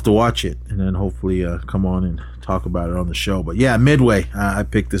I'll have to watch it and then hopefully come on and talk about it on the show. But yeah, Midway, I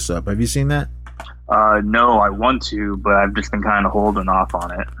picked this up. Have you seen that? No, I want to, but I've just been kind of holding off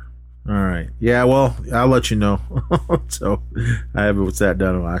on it. All right. Yeah, well, I'll let you know. So I haven't sat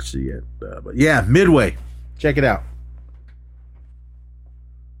down and watched it yet. But yeah, Midway. Check it out.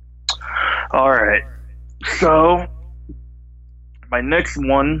 All right. So my next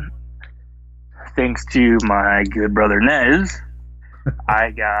one, thanks to my good brother Nez, I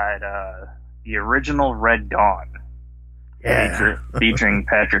got the original Red Dawn. Yeah. Featuring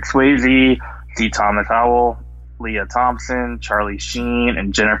Patrick Swayze, C. Thomas Howell, Leah Thompson, Charlie Sheen,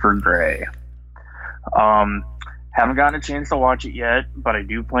 and Jennifer Grey. Haven't gotten a chance to watch it yet, but I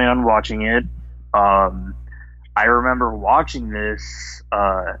do plan on watching it. I remember watching this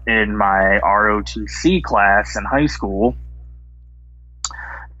in my ROTC class in high school,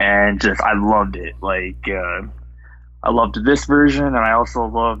 and just I loved it. Like I loved this version, and I also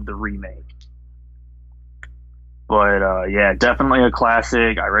loved the remake. But yeah, definitely a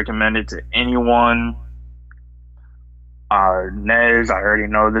classic. I recommend it to anyone. Nez, I already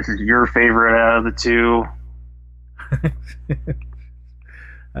know this is your favorite out of the two.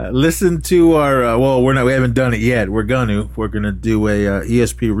 Listen to our we haven't done it yet. We're gonna do a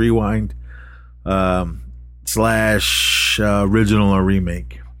ESP rewind / original or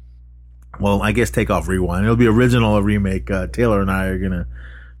remake. Well, I guess take off rewind. It'll be original or remake. Taylor and I are gonna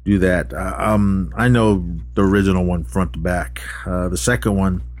do that. I know the original one front to back. The second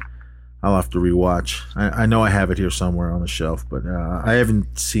one I'll have to rewatch. I know I have it here somewhere on the shelf, but I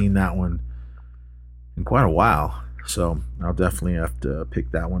haven't seen that one in quite a while. So I'll definitely have to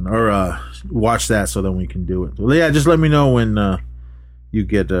pick that one or watch that so then we can do it. Well, yeah, just let me know when you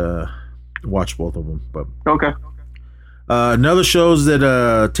get watch both of them. But okay. Another shows that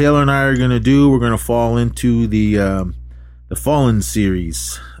Taylor and I are gonna do. We're gonna fall into the Fallen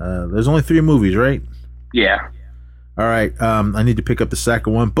series. There's only 3 movies, right? Yeah. All right. I need to pick up the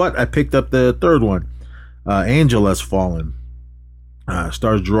second one, but I picked up the third one. Angel Has Fallen.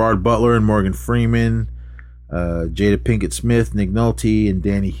 Stars Gerard Butler and Morgan Freeman. Jada Pinkett Smith, Nick Nolte, and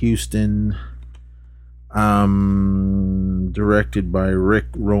Danny Houston. Directed by Rick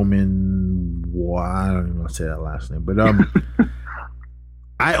Roman. I don't even want to say that last name, but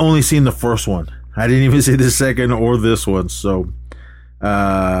I only seen the first one. I didn't even see the second or this one, so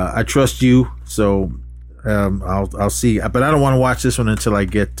I trust you. So I'll see, but I don't want to watch this one until I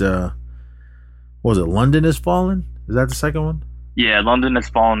get. What was it? London Has Fallen? Is that the second one? Yeah, London Has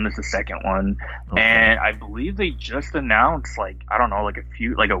Fallen is the second one, Okay. and I believe they just announced, like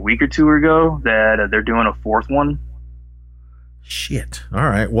a week or two ago, that they're doing a fourth one. Shit. All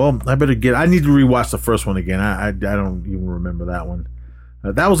right. Well, I need to rewatch the first one again. I don't even remember that one.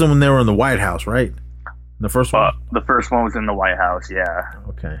 That was when they were in the White House, right? The first one. The first one was in the White House. Yeah.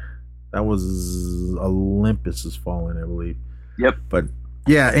 Okay. That was Olympus Has Fallen, I believe. Yep. But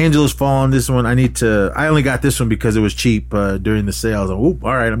yeah, Angel Has Fallen. This one, I only got this one because it was cheap during the sales. All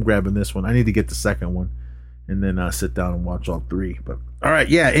right, I'm grabbing this one. I need to get the second one and then sit down and watch all 3. But all right,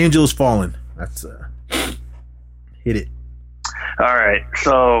 yeah, Angel Has Fallen. That's hit it. All right.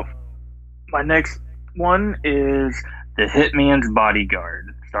 So my next one is The Hitman's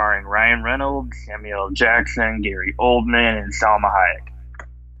Bodyguard, starring Ryan Reynolds, Samuel L. Jackson, Gary Oldman, and Salma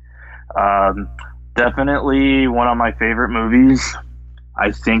Hayek. Definitely one of my favorite movies.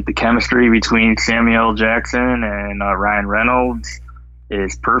 I think the chemistry between Samuel L. Jackson and Ryan Reynolds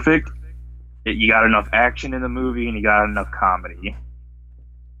is perfect. You got enough action in the movie, and you got enough comedy.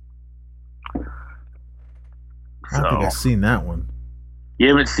 I don't think I've seen that one. You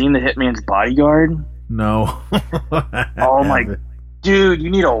haven't seen The Hitman's Bodyguard? No. Oh my, dude, you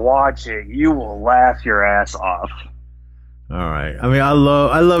need to watch it. You will laugh your ass off. All right. I mean, I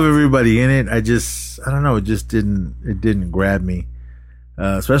love everybody in it. I don't know. It didn't grab me.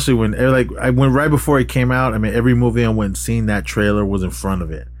 Especially when I went right before it came out. I mean, every movie I went and seen, that trailer was in front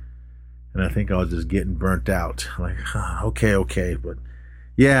of it, and I think I was just getting burnt out. Like, okay, but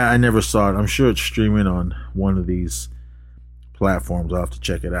yeah, I never saw it. I'm sure it's streaming on one of these platforms. I'll have to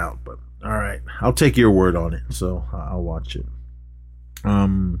check it out. But all right, I'll take your word on it, so I'll watch it.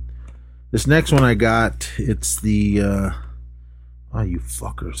 This next one I got, it's the oh, you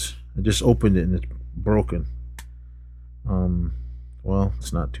fuckers! I just opened it and it's broken. Well,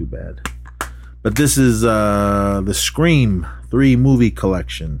 it's not too bad. But this is the Scream 3 movie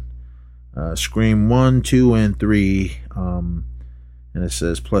collection. Scream 1, 2, and 3. And it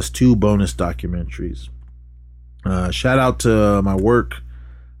says plus 2 bonus documentaries. Shout out to my work.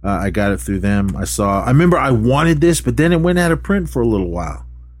 I got it through them. I remember I wanted this, but then it went out of print for a little while.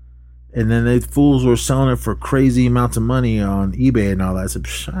 And then the fools were selling it for crazy amounts of money on eBay and all that. I said,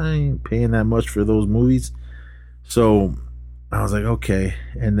 I ain't paying that much for those movies. So I was like, okay.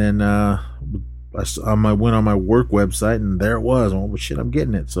 And then I went on my work website, and there it was. Oh, well, shit, I'm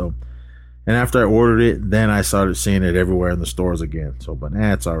getting it. So, and after I ordered it, then I started seeing it everywhere in the stores again. So, but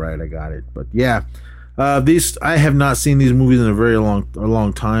it's all right. I got it. But yeah, I have not seen these movies in a very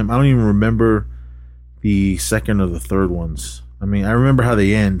long time. I don't even remember the second or the third ones. I mean, I remember how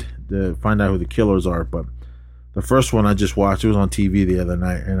they end, to find out who the killers are. But the first one I just watched. It was on TV the other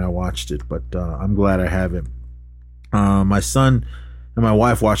night, and I watched it. But I'm glad I have it. My son and my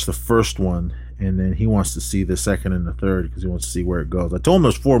wife watched the first one, and then he wants to see the second and the third because he wants to see where it goes. I told him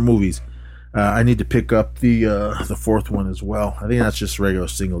there's 4 movies. I need to pick up the fourth one as well. I think that's just regular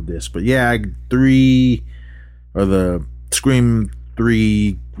single disc. But yeah, 3 or the Scream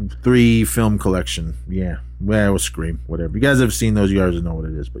 3 film collection. Yeah, well, it was Scream. Whatever. You guys have seen those? You guys know what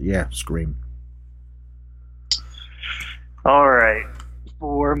it is. But yeah, Scream. All right,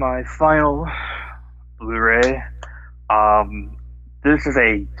 for my final Blu-ray. This is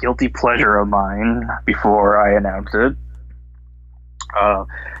a guilty pleasure of mine before I announce it.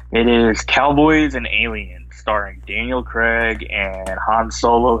 It is Cowboys and Aliens, starring Daniel Craig and Han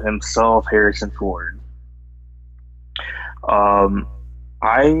Solo himself, Harrison Ford. I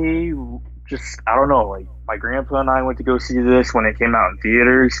don't know, like, my grandpa and I went to go see this when it came out in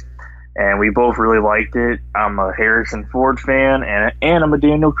theaters, and we both really liked it. I'm a Harrison Ford fan, and I'm a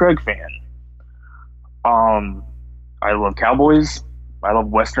Daniel Craig fan. I love cowboys. I love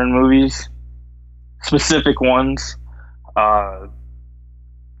Western movies, specific ones.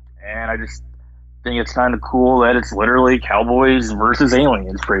 And I just think it's kind of cool that it's literally cowboys versus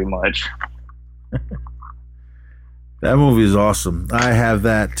aliens, pretty much. That movie is awesome. I have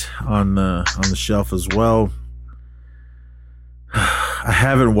that on the shelf as well. I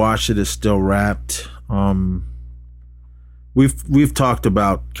haven't watched it. It's still wrapped. We've talked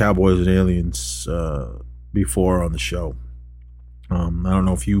about Cowboys and Aliens before on the show. I don't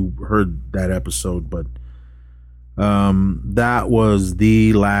know if you heard that episode, but that was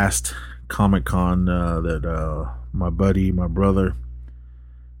the last Comic-Con that my brother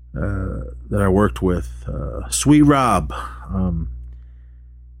that I worked with, Sweet Rob,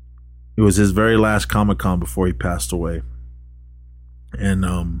 it was his very last Comic-Con before he passed away. And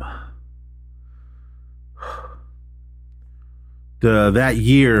that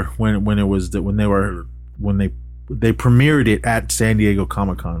year when they premiered it at San Diego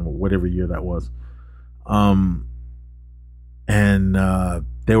Comic-Con, whatever year that was, and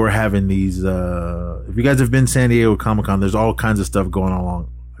they were having these. If you guys have been San Diego Comic-Con, there's all kinds of stuff going along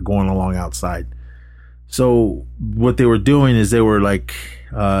outside. So what they were doing is they were like,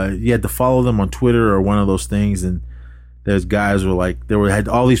 you had to follow them on Twitter or one of those things, and there's guys were like, had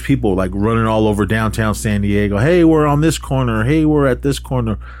all these people like running all over downtown San Diego. Hey, we're on this corner. Hey, we're at this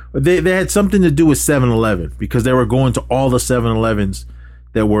corner. They had something to do with 7-Eleven because they were going to all the 7-Elevens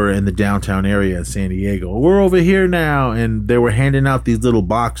that were in the downtown area in San Diego. We're over here now, and they were handing out these little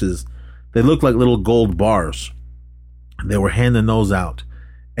boxes. They looked like little gold bars. They were handing those out,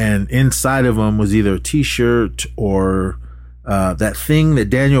 and inside of them was either a T-shirt or that thing that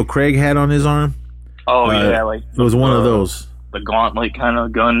Daniel Craig had on his arm. Oh yeah, like it was one of those. The gauntlet kind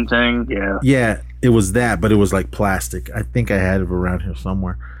of gun thing. Yeah. Yeah, it was that, but it was like plastic. I think I had it around here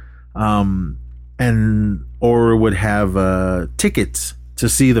somewhere. And or would have tickets to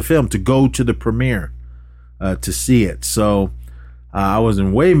see the film, to go to the premiere, to see it. So I was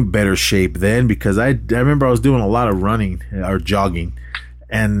in way better shape then because I remember I was doing a lot of running or jogging,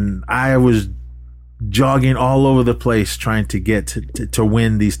 and I was jogging all over the place trying to get to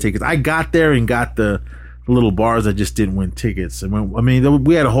win these tickets. I got there and got the little bars. I just didn't win tickets. And we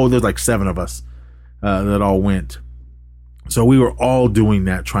had there's like 7 of us that all went. So we were all doing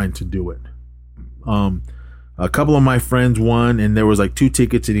that, trying to do it. A couple of my friends won, and there was like 2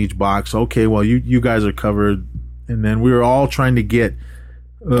 tickets in each box. Okay, well, you guys are covered. And then we were all trying to get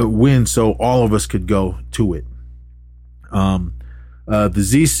win so all of us could go to it. The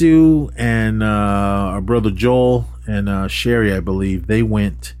Zissou and our brother Joel and Sherry, I believe, they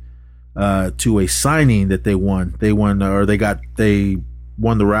went to a signing that they won. They won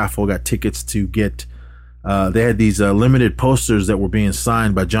the raffle, got tickets to get. They had these limited posters that were being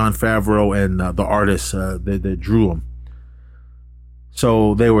signed by Jon Favreau and the artists that drew them.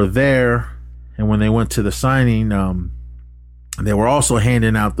 So they were there, and when they went to the signing, they were also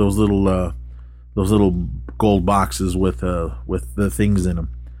handing out those little gold boxes with the things in them.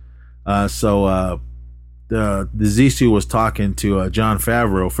 So the Zissou was talking to Jon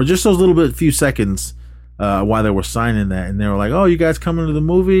Favreau for just those few seconds while they were signing that, and they were like, "Oh, you guys coming to the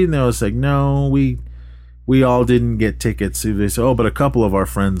movie?" And they was like, "No, we all didn't get tickets." They said, "Oh, but a couple of our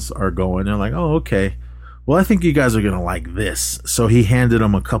friends are going." They're like, "Oh, okay. Well, I think you guys are gonna like this." So he handed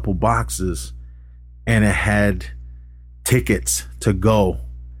them a couple boxes, and it had tickets to go.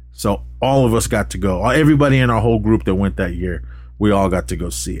 So all of us got to go. Everybody in our whole group that went that year, we all got to go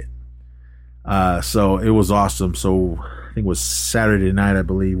see it. So it was awesome. So I think it was Saturday night, I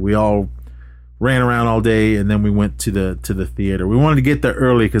believe. We all ran around all day, and then we went to the theater. We wanted to get there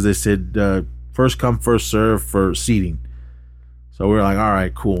early because they said first come, first serve for seating. So we were like, all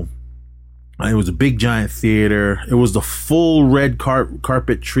right, cool. It was a big giant theater. It was the full red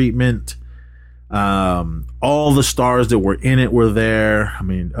carpet treatment. All the stars that were in it were there. I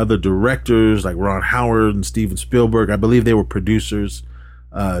mean, other directors like Ron Howard and Steven Spielberg. I believe they were producers.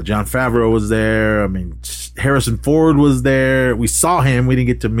 Jon Favreau was there. I mean, Harrison Ford was there. We saw him. We didn't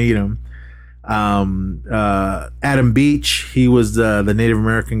get to meet him. Adam Beach, he was the Native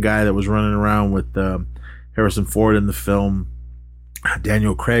American guy that was running around with Harrison Ford in the film.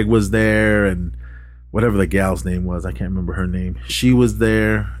 Daniel Craig was there, and whatever the gal's name was, I can't remember her name. She was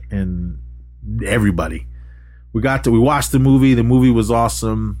there, and everybody. We watched the movie. The movie was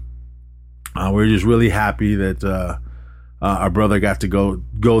awesome. We were just really happy that our brother got to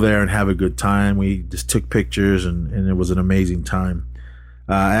go there and have a good time. We just took pictures, and it was an amazing time.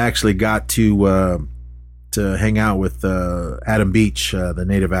 I actually got to hang out with Adam Beach, the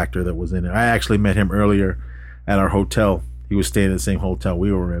native actor that was in it. I actually met him earlier at our hotel. He was staying at the same hotel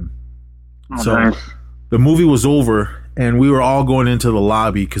we were in. Oh, so nice. The movie was over, and we were all going into the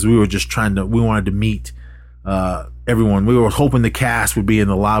lobby because we were just we wanted to meet everyone. We were hoping the cast would be in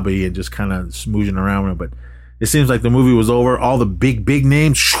the lobby and just kind of smoozing around with it, but it seems like the movie was over. All the big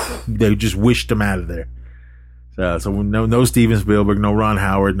names, they just wished them out of there. So no Steven Spielberg, no Ron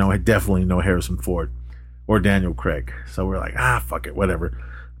Howard, definitely no Harrison Ford or Daniel Craig. So we're like, fuck it, whatever.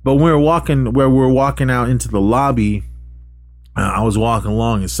 But when we were walking out into the lobby, I was walking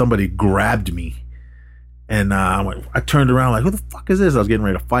along and somebody grabbed me, and I turned around like, who the fuck is this? I was getting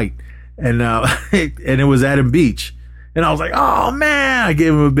ready to fight, and and it was Adam Beach, and I was like, oh man! I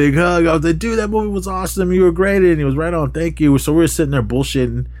gave him a big hug. I was like, dude, that movie was awesome. You were great, and he was right on. Thank you. So we were sitting there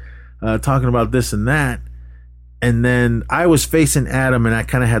bullshitting, talking about this and that. And then I was facing Adam, and I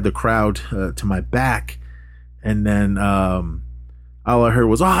kind of had the crowd to my back. And then all I heard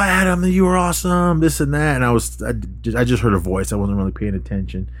was, "Oh, Adam, you were awesome," this and that. And I just heard a voice. I wasn't really paying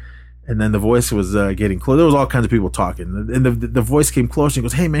attention. And then the voice was getting close. There was all kinds of people talking. And the voice came closer. He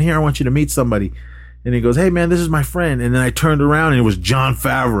goes, "Hey, man, here, I want you to meet somebody." And he goes, "Hey, man, this is my friend." And then I turned around, and it was Jon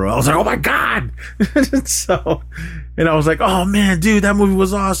Favreau. I was like, "Oh, my God." And I was like, "Oh, man, dude, that movie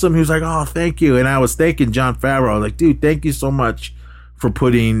was awesome." He was like, "Oh, thank you." And I was thanking Jon Favreau. I was like, "Dude, thank you so much for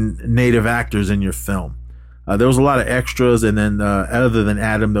putting native actors in your film." There was a lot of extras, and then other than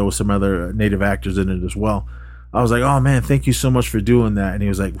Adam, there was some other native actors in it as well. I was like, "Oh, man, thank you so much for doing that." And he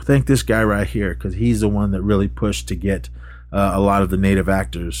was like, "Thank this guy right here, because he's the one that really pushed to get a lot of the native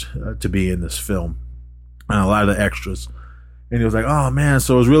actors to be in this film. A lot of the extras." And he was like, "Oh man,"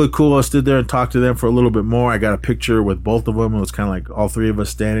 so it was really cool. I stood there and talked to them for a little bit more. I got a picture with both of them. It was kind of like all three of us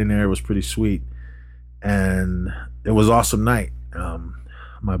standing there. It was pretty sweet, and it was an awesome night.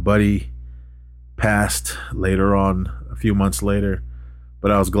 My buddy passed later on, a few months later,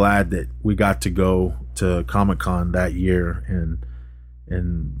 but I was glad that we got to go to Comic-Con that year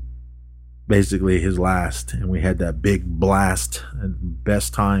and basically his last, and we had that big blast and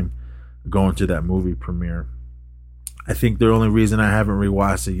best time going to that movie premiere. I think the only reason I haven't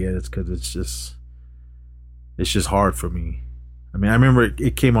rewatched it yet is because it's just hard for me. I mean, I remember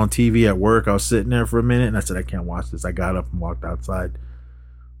it came on TV at work. I was sitting there for a minute, and I said, I can't watch this. I got up and walked outside.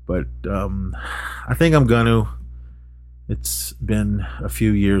 But I think I'm gonna. It's been a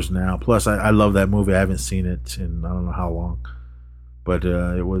few years now. Plus, I love that movie. I haven't seen it in I don't know how long. But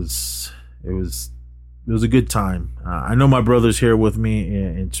it was it was a good time. I know my brother's here with me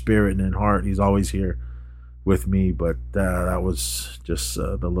in spirit and in heart. He's always here with me, but that was just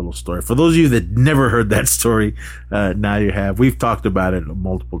the little story. For those of you that never heard that story, now you have. We've talked about it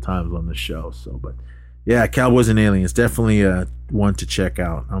multiple times on the show. So, but yeah, Cowboys and Aliens, definitely one to check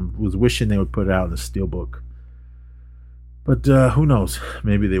out. I was wishing they would put it out in a steelbook, but who knows?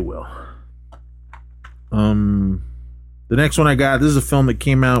 Maybe they will. The next one I got, this is a film that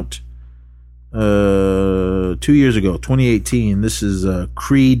came out 2 years ago, 2018. This is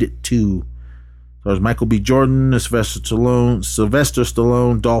Creed 2. There's Michael B. Jordan, Sylvester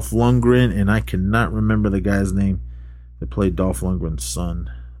Stallone, Dolph Lundgren, and I cannot remember the guy's name that played Dolph Lundgren's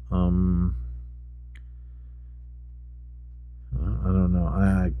son. I don't know.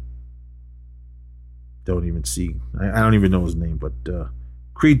 I don't even see. I don't even know his name. But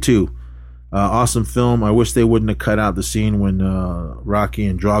Creed 2, awesome film. I wish they wouldn't have cut out the scene when Rocky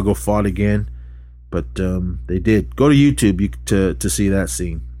and Drago fought again, but they did. Go to YouTube to see that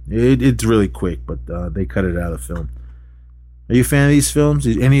scene. It's really quick, but they cut it out of the film. Are you a fan of these films?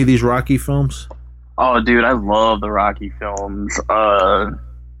 Any of these Rocky films? Oh, dude, I love the Rocky films. I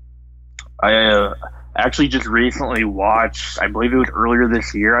actually just recently watched, I believe it was earlier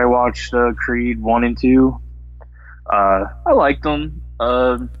this year, I watched Creed 1 and 2. I liked them.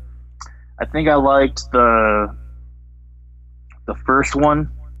 I think I liked the first one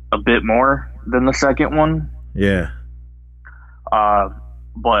a bit more than the second one. Yeah.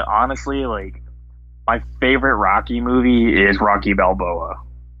 But honestly, like, my favorite Rocky movie is Rocky Balboa,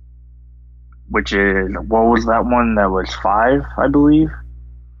 which is, what was that one? That was 5, I believe.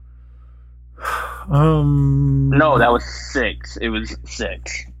 No, that was 6. It was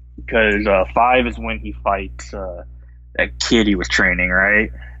 6 because 5 is when he fights that kid he was training,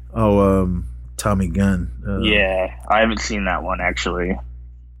 right? Oh, Tommy Gunn. Yeah, I haven't seen that one actually.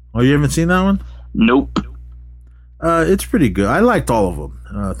 Oh, you haven't seen that one? Nope. It's pretty good. I liked all of them.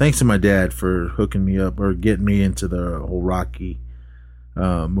 Thanks to my dad for hooking me up or getting me into the whole Rocky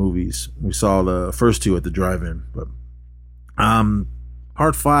movies. We saw the first 2 at the drive-in, but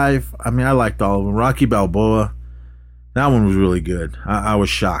part 5. I mean, I liked all of them. Rocky Balboa, that one was really good. I was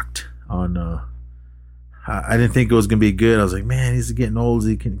shocked on. I didn't think it was gonna be good. I was like, man, he's getting old.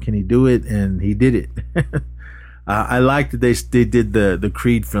 Can he do it? And he did it. I liked that they did the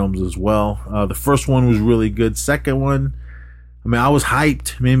Creed films as well. The first one was really good. Second one, I mean, I was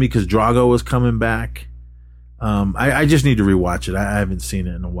hyped mainly because Drago was coming back. I just need to rewatch it. I haven't seen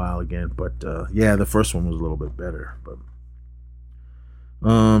it in a while again. But yeah, the first one was a little bit better. But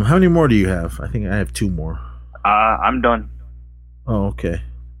how many more do you have? I think I have 2 more. I'm done. Oh, okay.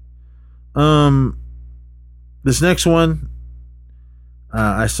 This next one,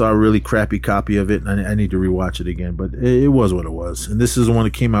 I saw a really crappy copy of it, and I need to rewatch it again, but it was what it was. And this is the one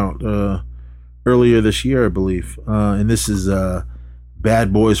that came out earlier this year, I believe. And this is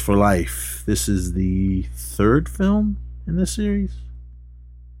Bad Boys for Life. This is the 3rd film in this series,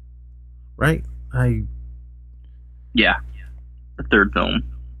 right? Yeah, the 3rd film.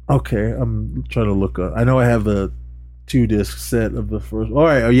 Okay, I'm trying to look up. I know I have a 2-disc set of the first. All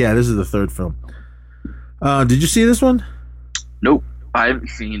right, oh yeah, this is the 3rd film. Did you see this one? Nope. I haven't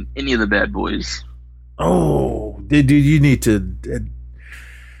seen any of the Bad Boys. Oh, dude, you need to.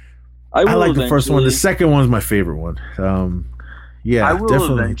 I like the first one. The second one is my favorite one. Yeah,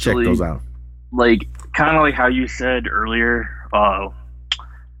 definitely check those out. Like, kind of like how you said earlier. Can't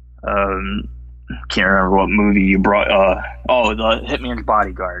remember what movie you brought. The Hitman's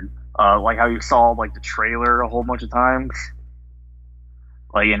Bodyguard. Like how you saw like the trailer a whole bunch of times.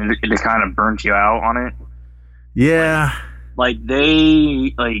 Like, and it just kind of burnt you out on it. Yeah. Like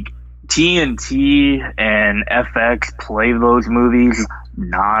they, like TNT and FX play those movies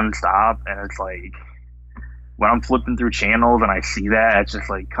nonstop, and it's like when I'm flipping through channels and I see that, it's just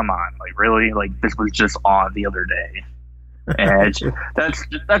like, come on, like really, like this was just on the other day, and that's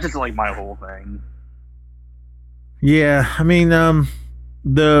just like my whole thing. Yeah, I mean,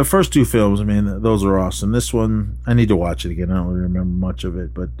 the first 2 films, I mean, those are awesome. This one, I need to watch it again. I don't really remember much of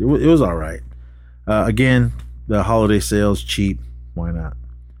it, but it was all right. Again, the holiday sales, cheap. Why not?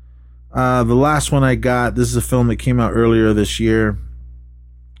 The last one I got, this is a film that came out earlier this year.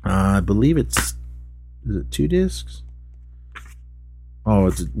 I believe is it 2 discs?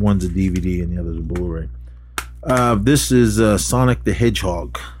 Oh, one's a DVD and the other's a Blu-ray. This is Sonic the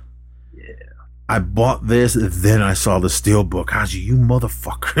Hedgehog. Yeah. I bought this, then I saw the Steelbook. How's you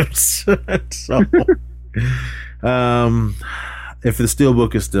motherfuckers? So, if the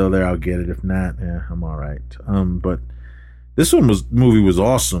Steelbook is still there, I'll get it. If not, yeah, I'm all right. But this movie was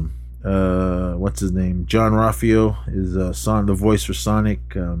awesome. what's his name? John Ralphio is the voice for Sonic.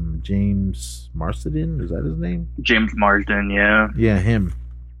 James Marsden, is that his name? James Marsden, yeah. Yeah, him.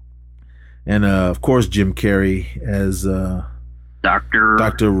 And of course Jim Carrey as Dr.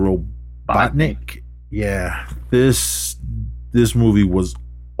 Robotnik. Yeah, this movie was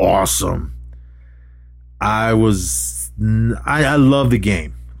awesome. I love the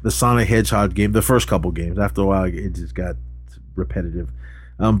game, the Sonic Hedgehog game. The first couple games. After a while, it just got repetitive.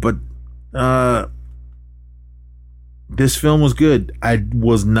 But this film was good. I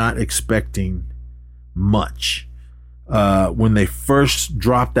was not expecting much. When they first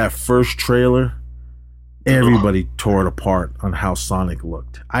dropped that first trailer, everybody tore it apart on how Sonic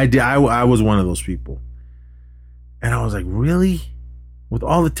looked. I was one of those people. And I was like, really? With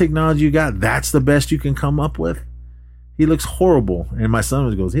all the technology you got, that's the best you can come up with? He looks horrible. And my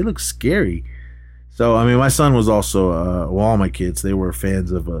son goes, he looks scary. So, I mean, my son was also, all my kids, they were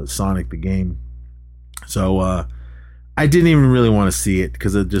fans of Sonic the game. So, I didn't even really want to see it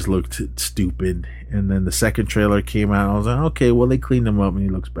because it just looked stupid. And then the second trailer came out. And I was like, okay, well, they cleaned him up and he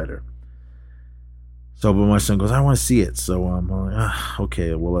looks better. So, but my son goes, I want to see it. So, I'm like,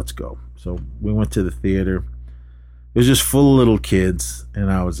 okay, well, let's go. So, we went to the theater. It was just full of little kids. And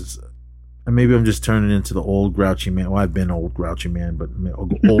I was just, maybe I'm just turning into the old grouchy man. Well, I've been old grouchy man, but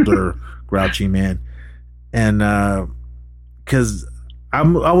older grouchy man. And because I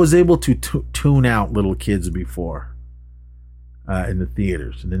was able to tune out little kids before in the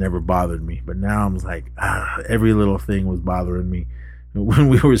theaters, and it never bothered me. But now I'm like, every little thing was bothering me when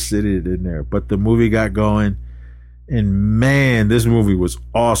we were sitting in there. But the movie got going, and man, this movie was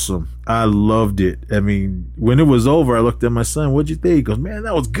awesome. I loved it. I mean, when it was over, I looked at my son. What'd you think? He goes, man,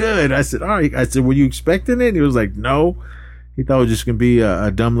 that was good. I said, all right. I said, were you expecting it? He was like, no. He thought it was just gonna be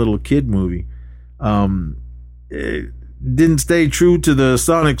a dumb little kid movie. It didn't stay true to the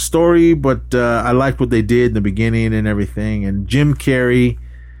Sonic story, but I liked what they did in the beginning and everything. And Jim Carrey,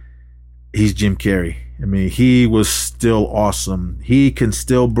 he's Jim Carrey. I mean, he was still awesome. He can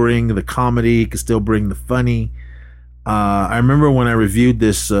still bring the comedy. He can still bring the funny. I remember when I reviewed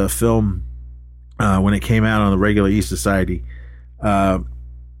this film when it came out on the regular E Society, I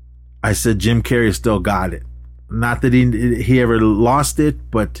said Jim Carrey still got it. Not that he ever lost it,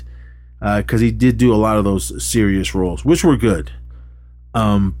 but because he did do a lot of those serious roles, which were good.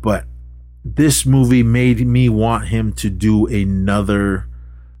 But this movie made me want him to do another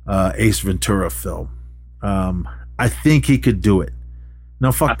Ace Ventura film. I think he could do it.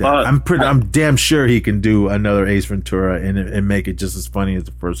 No, fuck that. I'm damn sure he can do another Ace Ventura and make it just as funny as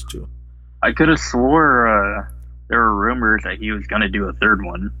the first two. I could have swore there were rumors that he was going to do a third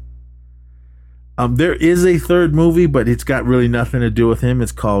one. There is a third movie, but it's got really nothing to do with him.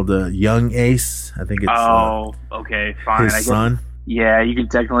 It's called Young Ace. I think it's okay, fine. His son. Yeah, you can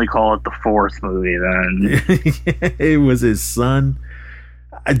technically call it the fourth movie then. It was his son.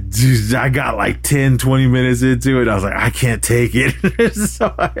 I got like 10, 20 minutes into it. I was like, I can't take it.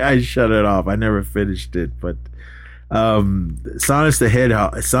 So I shut it off. I never finished it. But Sonic the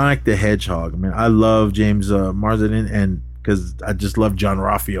Hedgehog. I mean, I love James Marsden, and because I just love John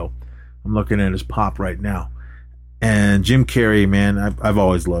Ralphio. I'm looking at his pop right now. And Jim Carrey, man, I've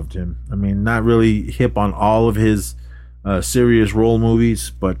always loved him. I mean, not really hip on all of his serious role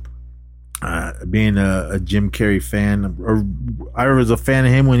movies, but being a Jim Carrey fan, I was a fan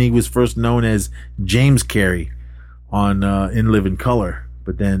of him when he was first known as James Carrey on In Living Color.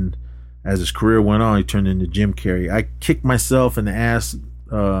 But then as his career went on, he turned into Jim Carrey. I kicked myself in the ass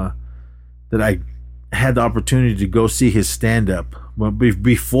that I had the opportunity to go see his stand-up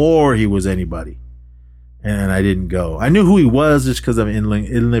before he was anybody, and I didn't go. I knew who he was just because of In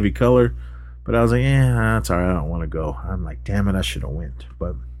Living Color, but I was like, that's all right, I don't want to go. I'm like, damn it, I should have went.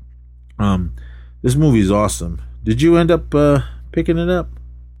 But this movie is awesome. Did you end up picking it up?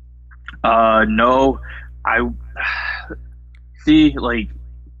 No. I see, like,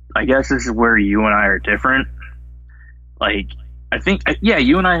 I guess this is where you and I are different. Like, I think,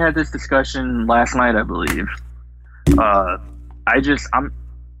 you and I had this discussion last night, I believe. I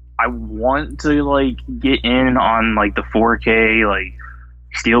want to, like, get in on, like, the 4K, like,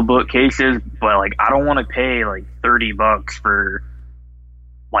 steelbook cases, but, like, I don't want to pay, like, $30 for,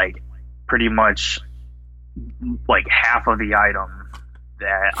 like, pretty much, like, half of the item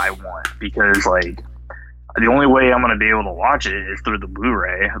that I want, because, like, the only way I'm going to be able to watch it is through the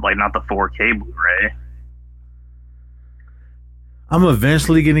Blu-ray, like, not the 4K Blu-ray. I'm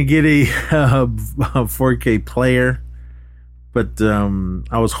eventually going to get a 4K player, but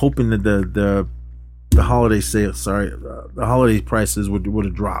I was hoping that the holiday sale, the holiday prices would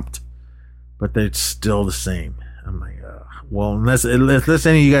have dropped, but they're still the same. I'm like, Well, unless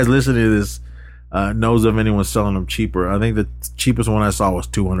any of you guys listening to this knows of anyone selling them cheaper. I think the cheapest one I saw was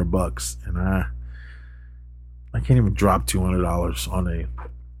 $200, and I can't even drop $200 on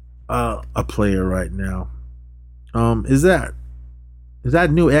a player right now. Is that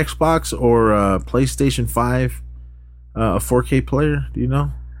new Xbox or PlayStation 5 a 4K player? Do you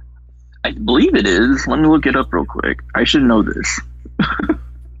know? I believe it is. Let me look it up real quick. I should know this.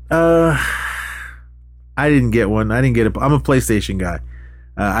 I didn't get one. I didn't get it. I'm a PlayStation guy.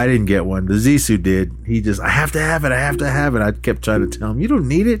 I didn't get one. The Zissou did. He just, I have to have it. I have to have it. I kept trying to tell him, you don't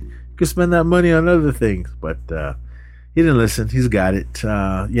need it. You can spend that money on other things. But he didn't listen. He's got it.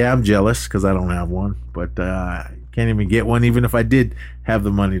 Yeah, I'm jealous because I don't have one. But can't even get one, even if I did have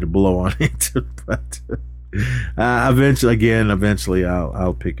the money to blow on it. But eventually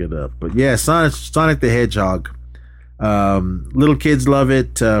I'll pick it up. But yeah, Sonic the Hedgehog. Little kids love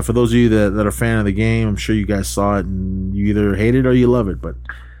it. For those of you that are a fan of the game, I'm sure you guys saw it and you either hate it or you love it. But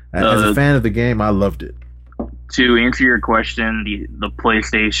as a fan of the game, I loved it. To answer your question, the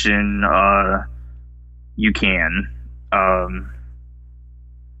PlayStation, you can.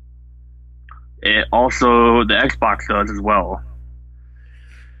 It also, the Xbox does as well.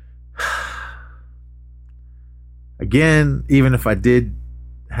 Again, even if I did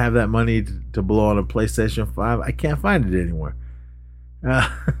have that money to blow on a PlayStation 5, I can't find it anywhere.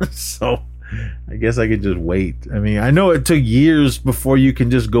 So I guess I could just wait. I mean, I know it took years before you can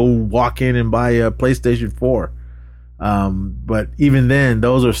just go walk in and buy a PlayStation 4. But even then,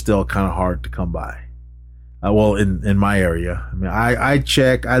 those are still kind of hard to come by. Well, in my area. I mean, I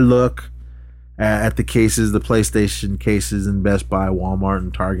check, I look at the cases, the PlayStation cases in Best Buy, Walmart,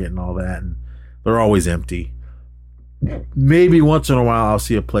 and Target and all that, and they're always empty. Maybe once in a while I'll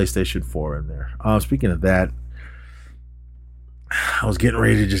see a PlayStation 4 in there. Speaking of that, I was getting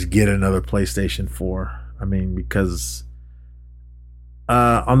ready to just get another PlayStation 4. I mean, because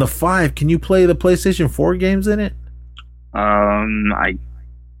on the 5, can you play the PlayStation 4 games in it? I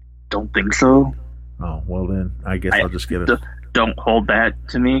don't think so. Oh, well then, I guess I'll just get it. Don't hold that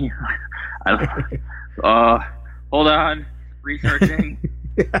to me. Hold on. Researching.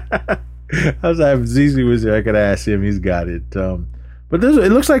 I was having Zizi was here. I could ask him. He's got it. But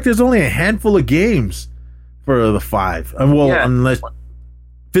it looks like there's only a handful of games for the 5. Unless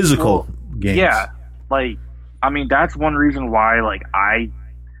physical games. Yeah, like I mean that's one reason why like I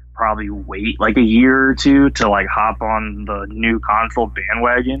probably wait like a year or two to like hop on the new console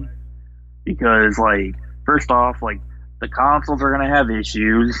bandwagon, because like first off, like the consoles are gonna have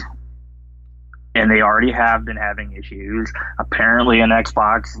issues. And they already have been having issues. Apparently an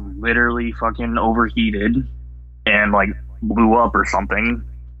Xbox literally fucking overheated and like blew up or something.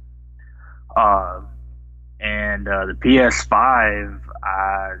 And the PS5,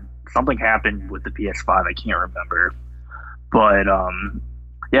 something happened with the PS5. I can't remember. But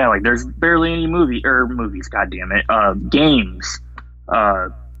yeah, like there's barely any movies, games.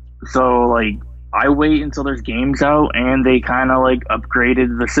 So like I wait until there's games out and they kind of like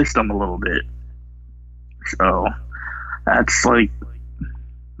upgraded the system a little bit. So that's like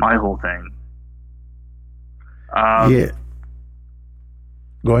my whole thing. Yeah.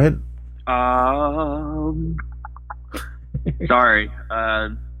 Go ahead. Sorry.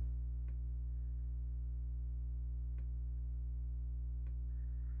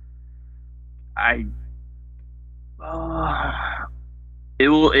 It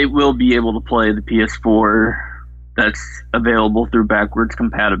will be able to play the PS4 that's available through backwards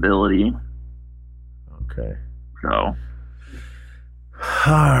compatibility. Okay. So.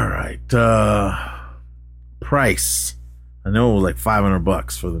 All right. Price. I know it was like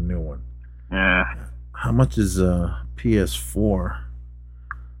 $500 for the new one. Yeah. How much is PS4?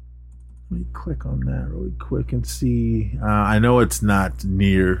 Let me click on that really quick and see. I know it's not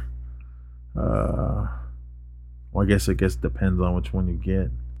near. Well, I guess it depends on which one you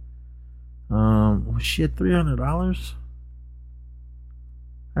get. Shit, $300.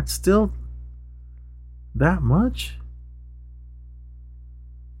 That's still that much?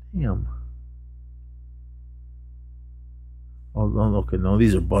 Damn. Oh, okay. No,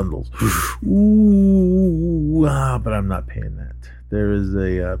 these are bundles. Ooh, but I'm not paying that. There is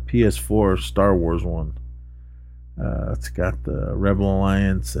a PS4 Star Wars one. It's got the Rebel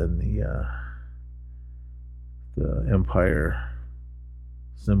Alliance and the Empire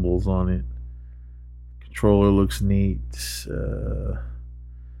symbols on it. Controller looks neat.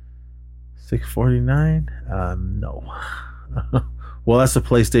 $649? No. Well, that's a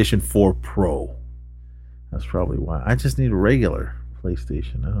PlayStation 4 Pro. That's probably why. I just need a regular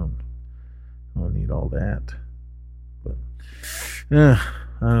PlayStation. I don't need all that. But I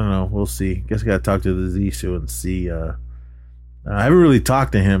don't know. We'll see. Guess I gotta talk to the Zissou and see I haven't really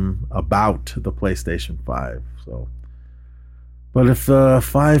talked to him about the PlayStation 5. So, but if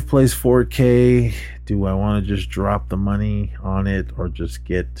 5 plays 4K, do I want to just drop the money on it, or just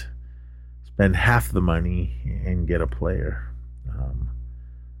spend half the money and get a player?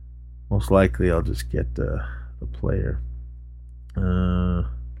 Most likely I'll just get the player. But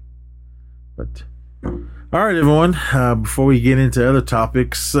all right, everyone. Before we get into other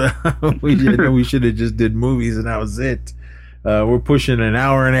topics, we should have just did movies and that was it. We're pushing an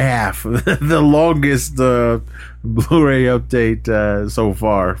hour and a half, the longest Blu-ray update so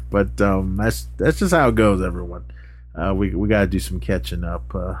far. But that's just how it goes, everyone. We got to do some catching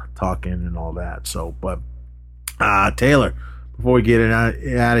up, talking and all that. So, but Taylor, before we get it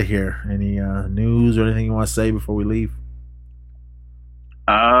out of here, any news or anything you want to say before we leave?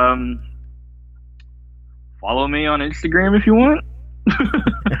 Follow me on Instagram if you want.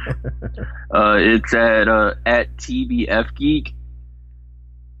 It's at TBF Geek.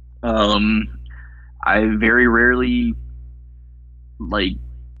 I very rarely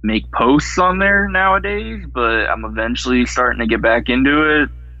make posts on there nowadays, but I'm eventually starting to get back into it.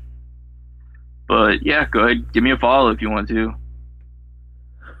 But yeah, go ahead, give me a follow if you want to.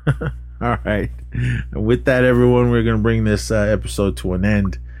 All right. And with that, everyone, we're going to bring this episode to an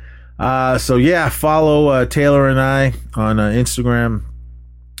end. So yeah, follow Taylor and I on Instagram.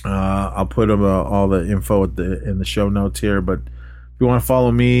 I'll put all the info in the show notes here. But if you want to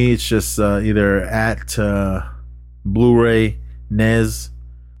follow me, it's just either at Blu-ray Nez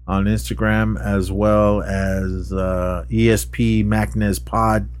on Instagram, as well as ESP MacNez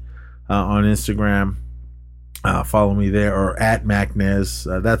Pod on Instagram. Follow me there, or at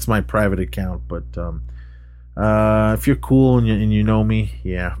MacNez. That's my private account, but if you're cool and you know me,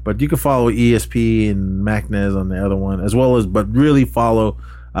 yeah. But you can follow ESP and MacNez on the other one, as well as, but really follow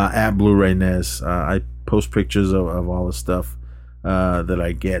at Blu-ray Nez. I post pictures of all the stuff that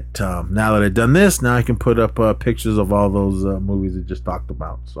I get. Now that I've done this, now I can put up pictures of all those movies I just talked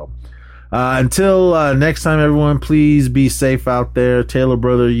about. So until next time, everyone, please be safe out there. Taylor,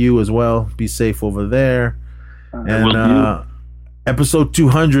 brother, you as well. Be safe over there. And episode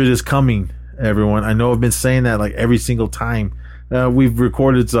 200 is coming, everyone. I know I've been saying that every single time we've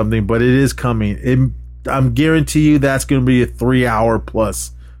recorded something, but it is coming. I'm guarantee you that's going to be a 3-hour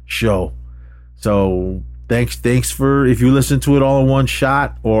plus show. So thanks for, if you listen to it all in one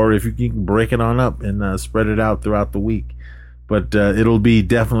shot, or if you can break it on up and spread it out throughout the week. But it'll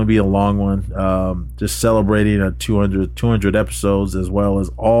definitely be a long one. Just celebrating 200 episodes, as well as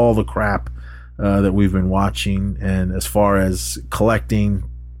all the crap that we've been watching. And as far as collecting,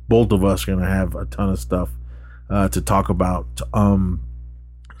 both of us are going to have a ton of stuff to talk about.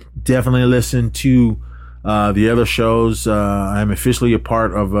 Definitely listen to the other shows. I'm officially a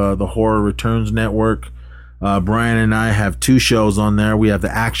part of the Horror Returns Network. Brian and I have 2 shows on there. We have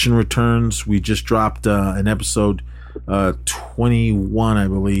the Action Returns. We just dropped an episode 21, I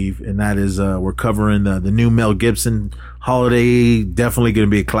believe, and that is we're covering the new Mel Gibson holiday. Definitely going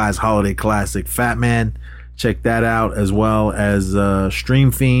to be a holiday classic, Fat Man. Check that out, as well as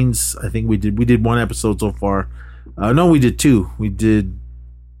Stream Fiends. I think we did 1 episode so far. No, we did 2. We did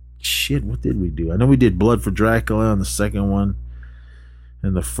what did we do? I know we did Blood for Dracula on the second one,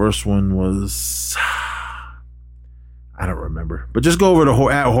 and the first one was, I don't remember. But just go over to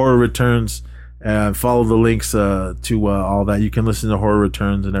at Horror Returns and follow the links to all that. You can listen to Horror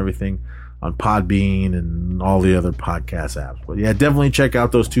Returns and everything on Podbean and all the other podcast apps. But yeah, definitely check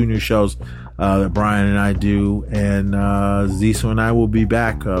out those 2 new shows that Brian and I do, and Ziso and I will be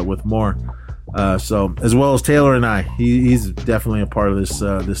back with more. So, as well as Taylor and I, he's definitely a part of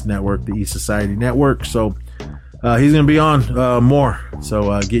this network, the East Society Network. So he's going to be on more.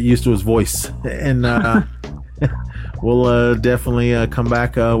 So get used to his voice, and we'll definitely come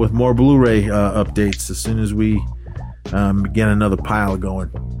back with more Blu-ray updates as soon as we get another pile going.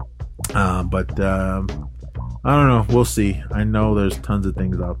 But I don't know. We'll see. I know there's tons of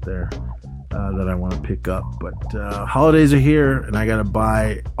things out there that I want to pick up, but holidays are here, and I gotta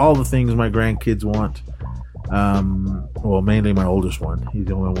buy all the things my grandkids want. Well, mainly my oldest one. He's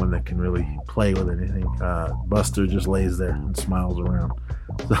the only one that can really play with anything. Buster just lays there and smiles around.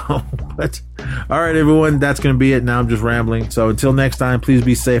 So, but all right, everyone, that's gonna be it. Now I'm just rambling. So until next time, please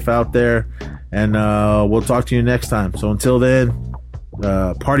be safe out there, and we'll talk to you next time. So until then,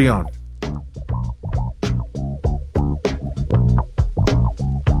 party on.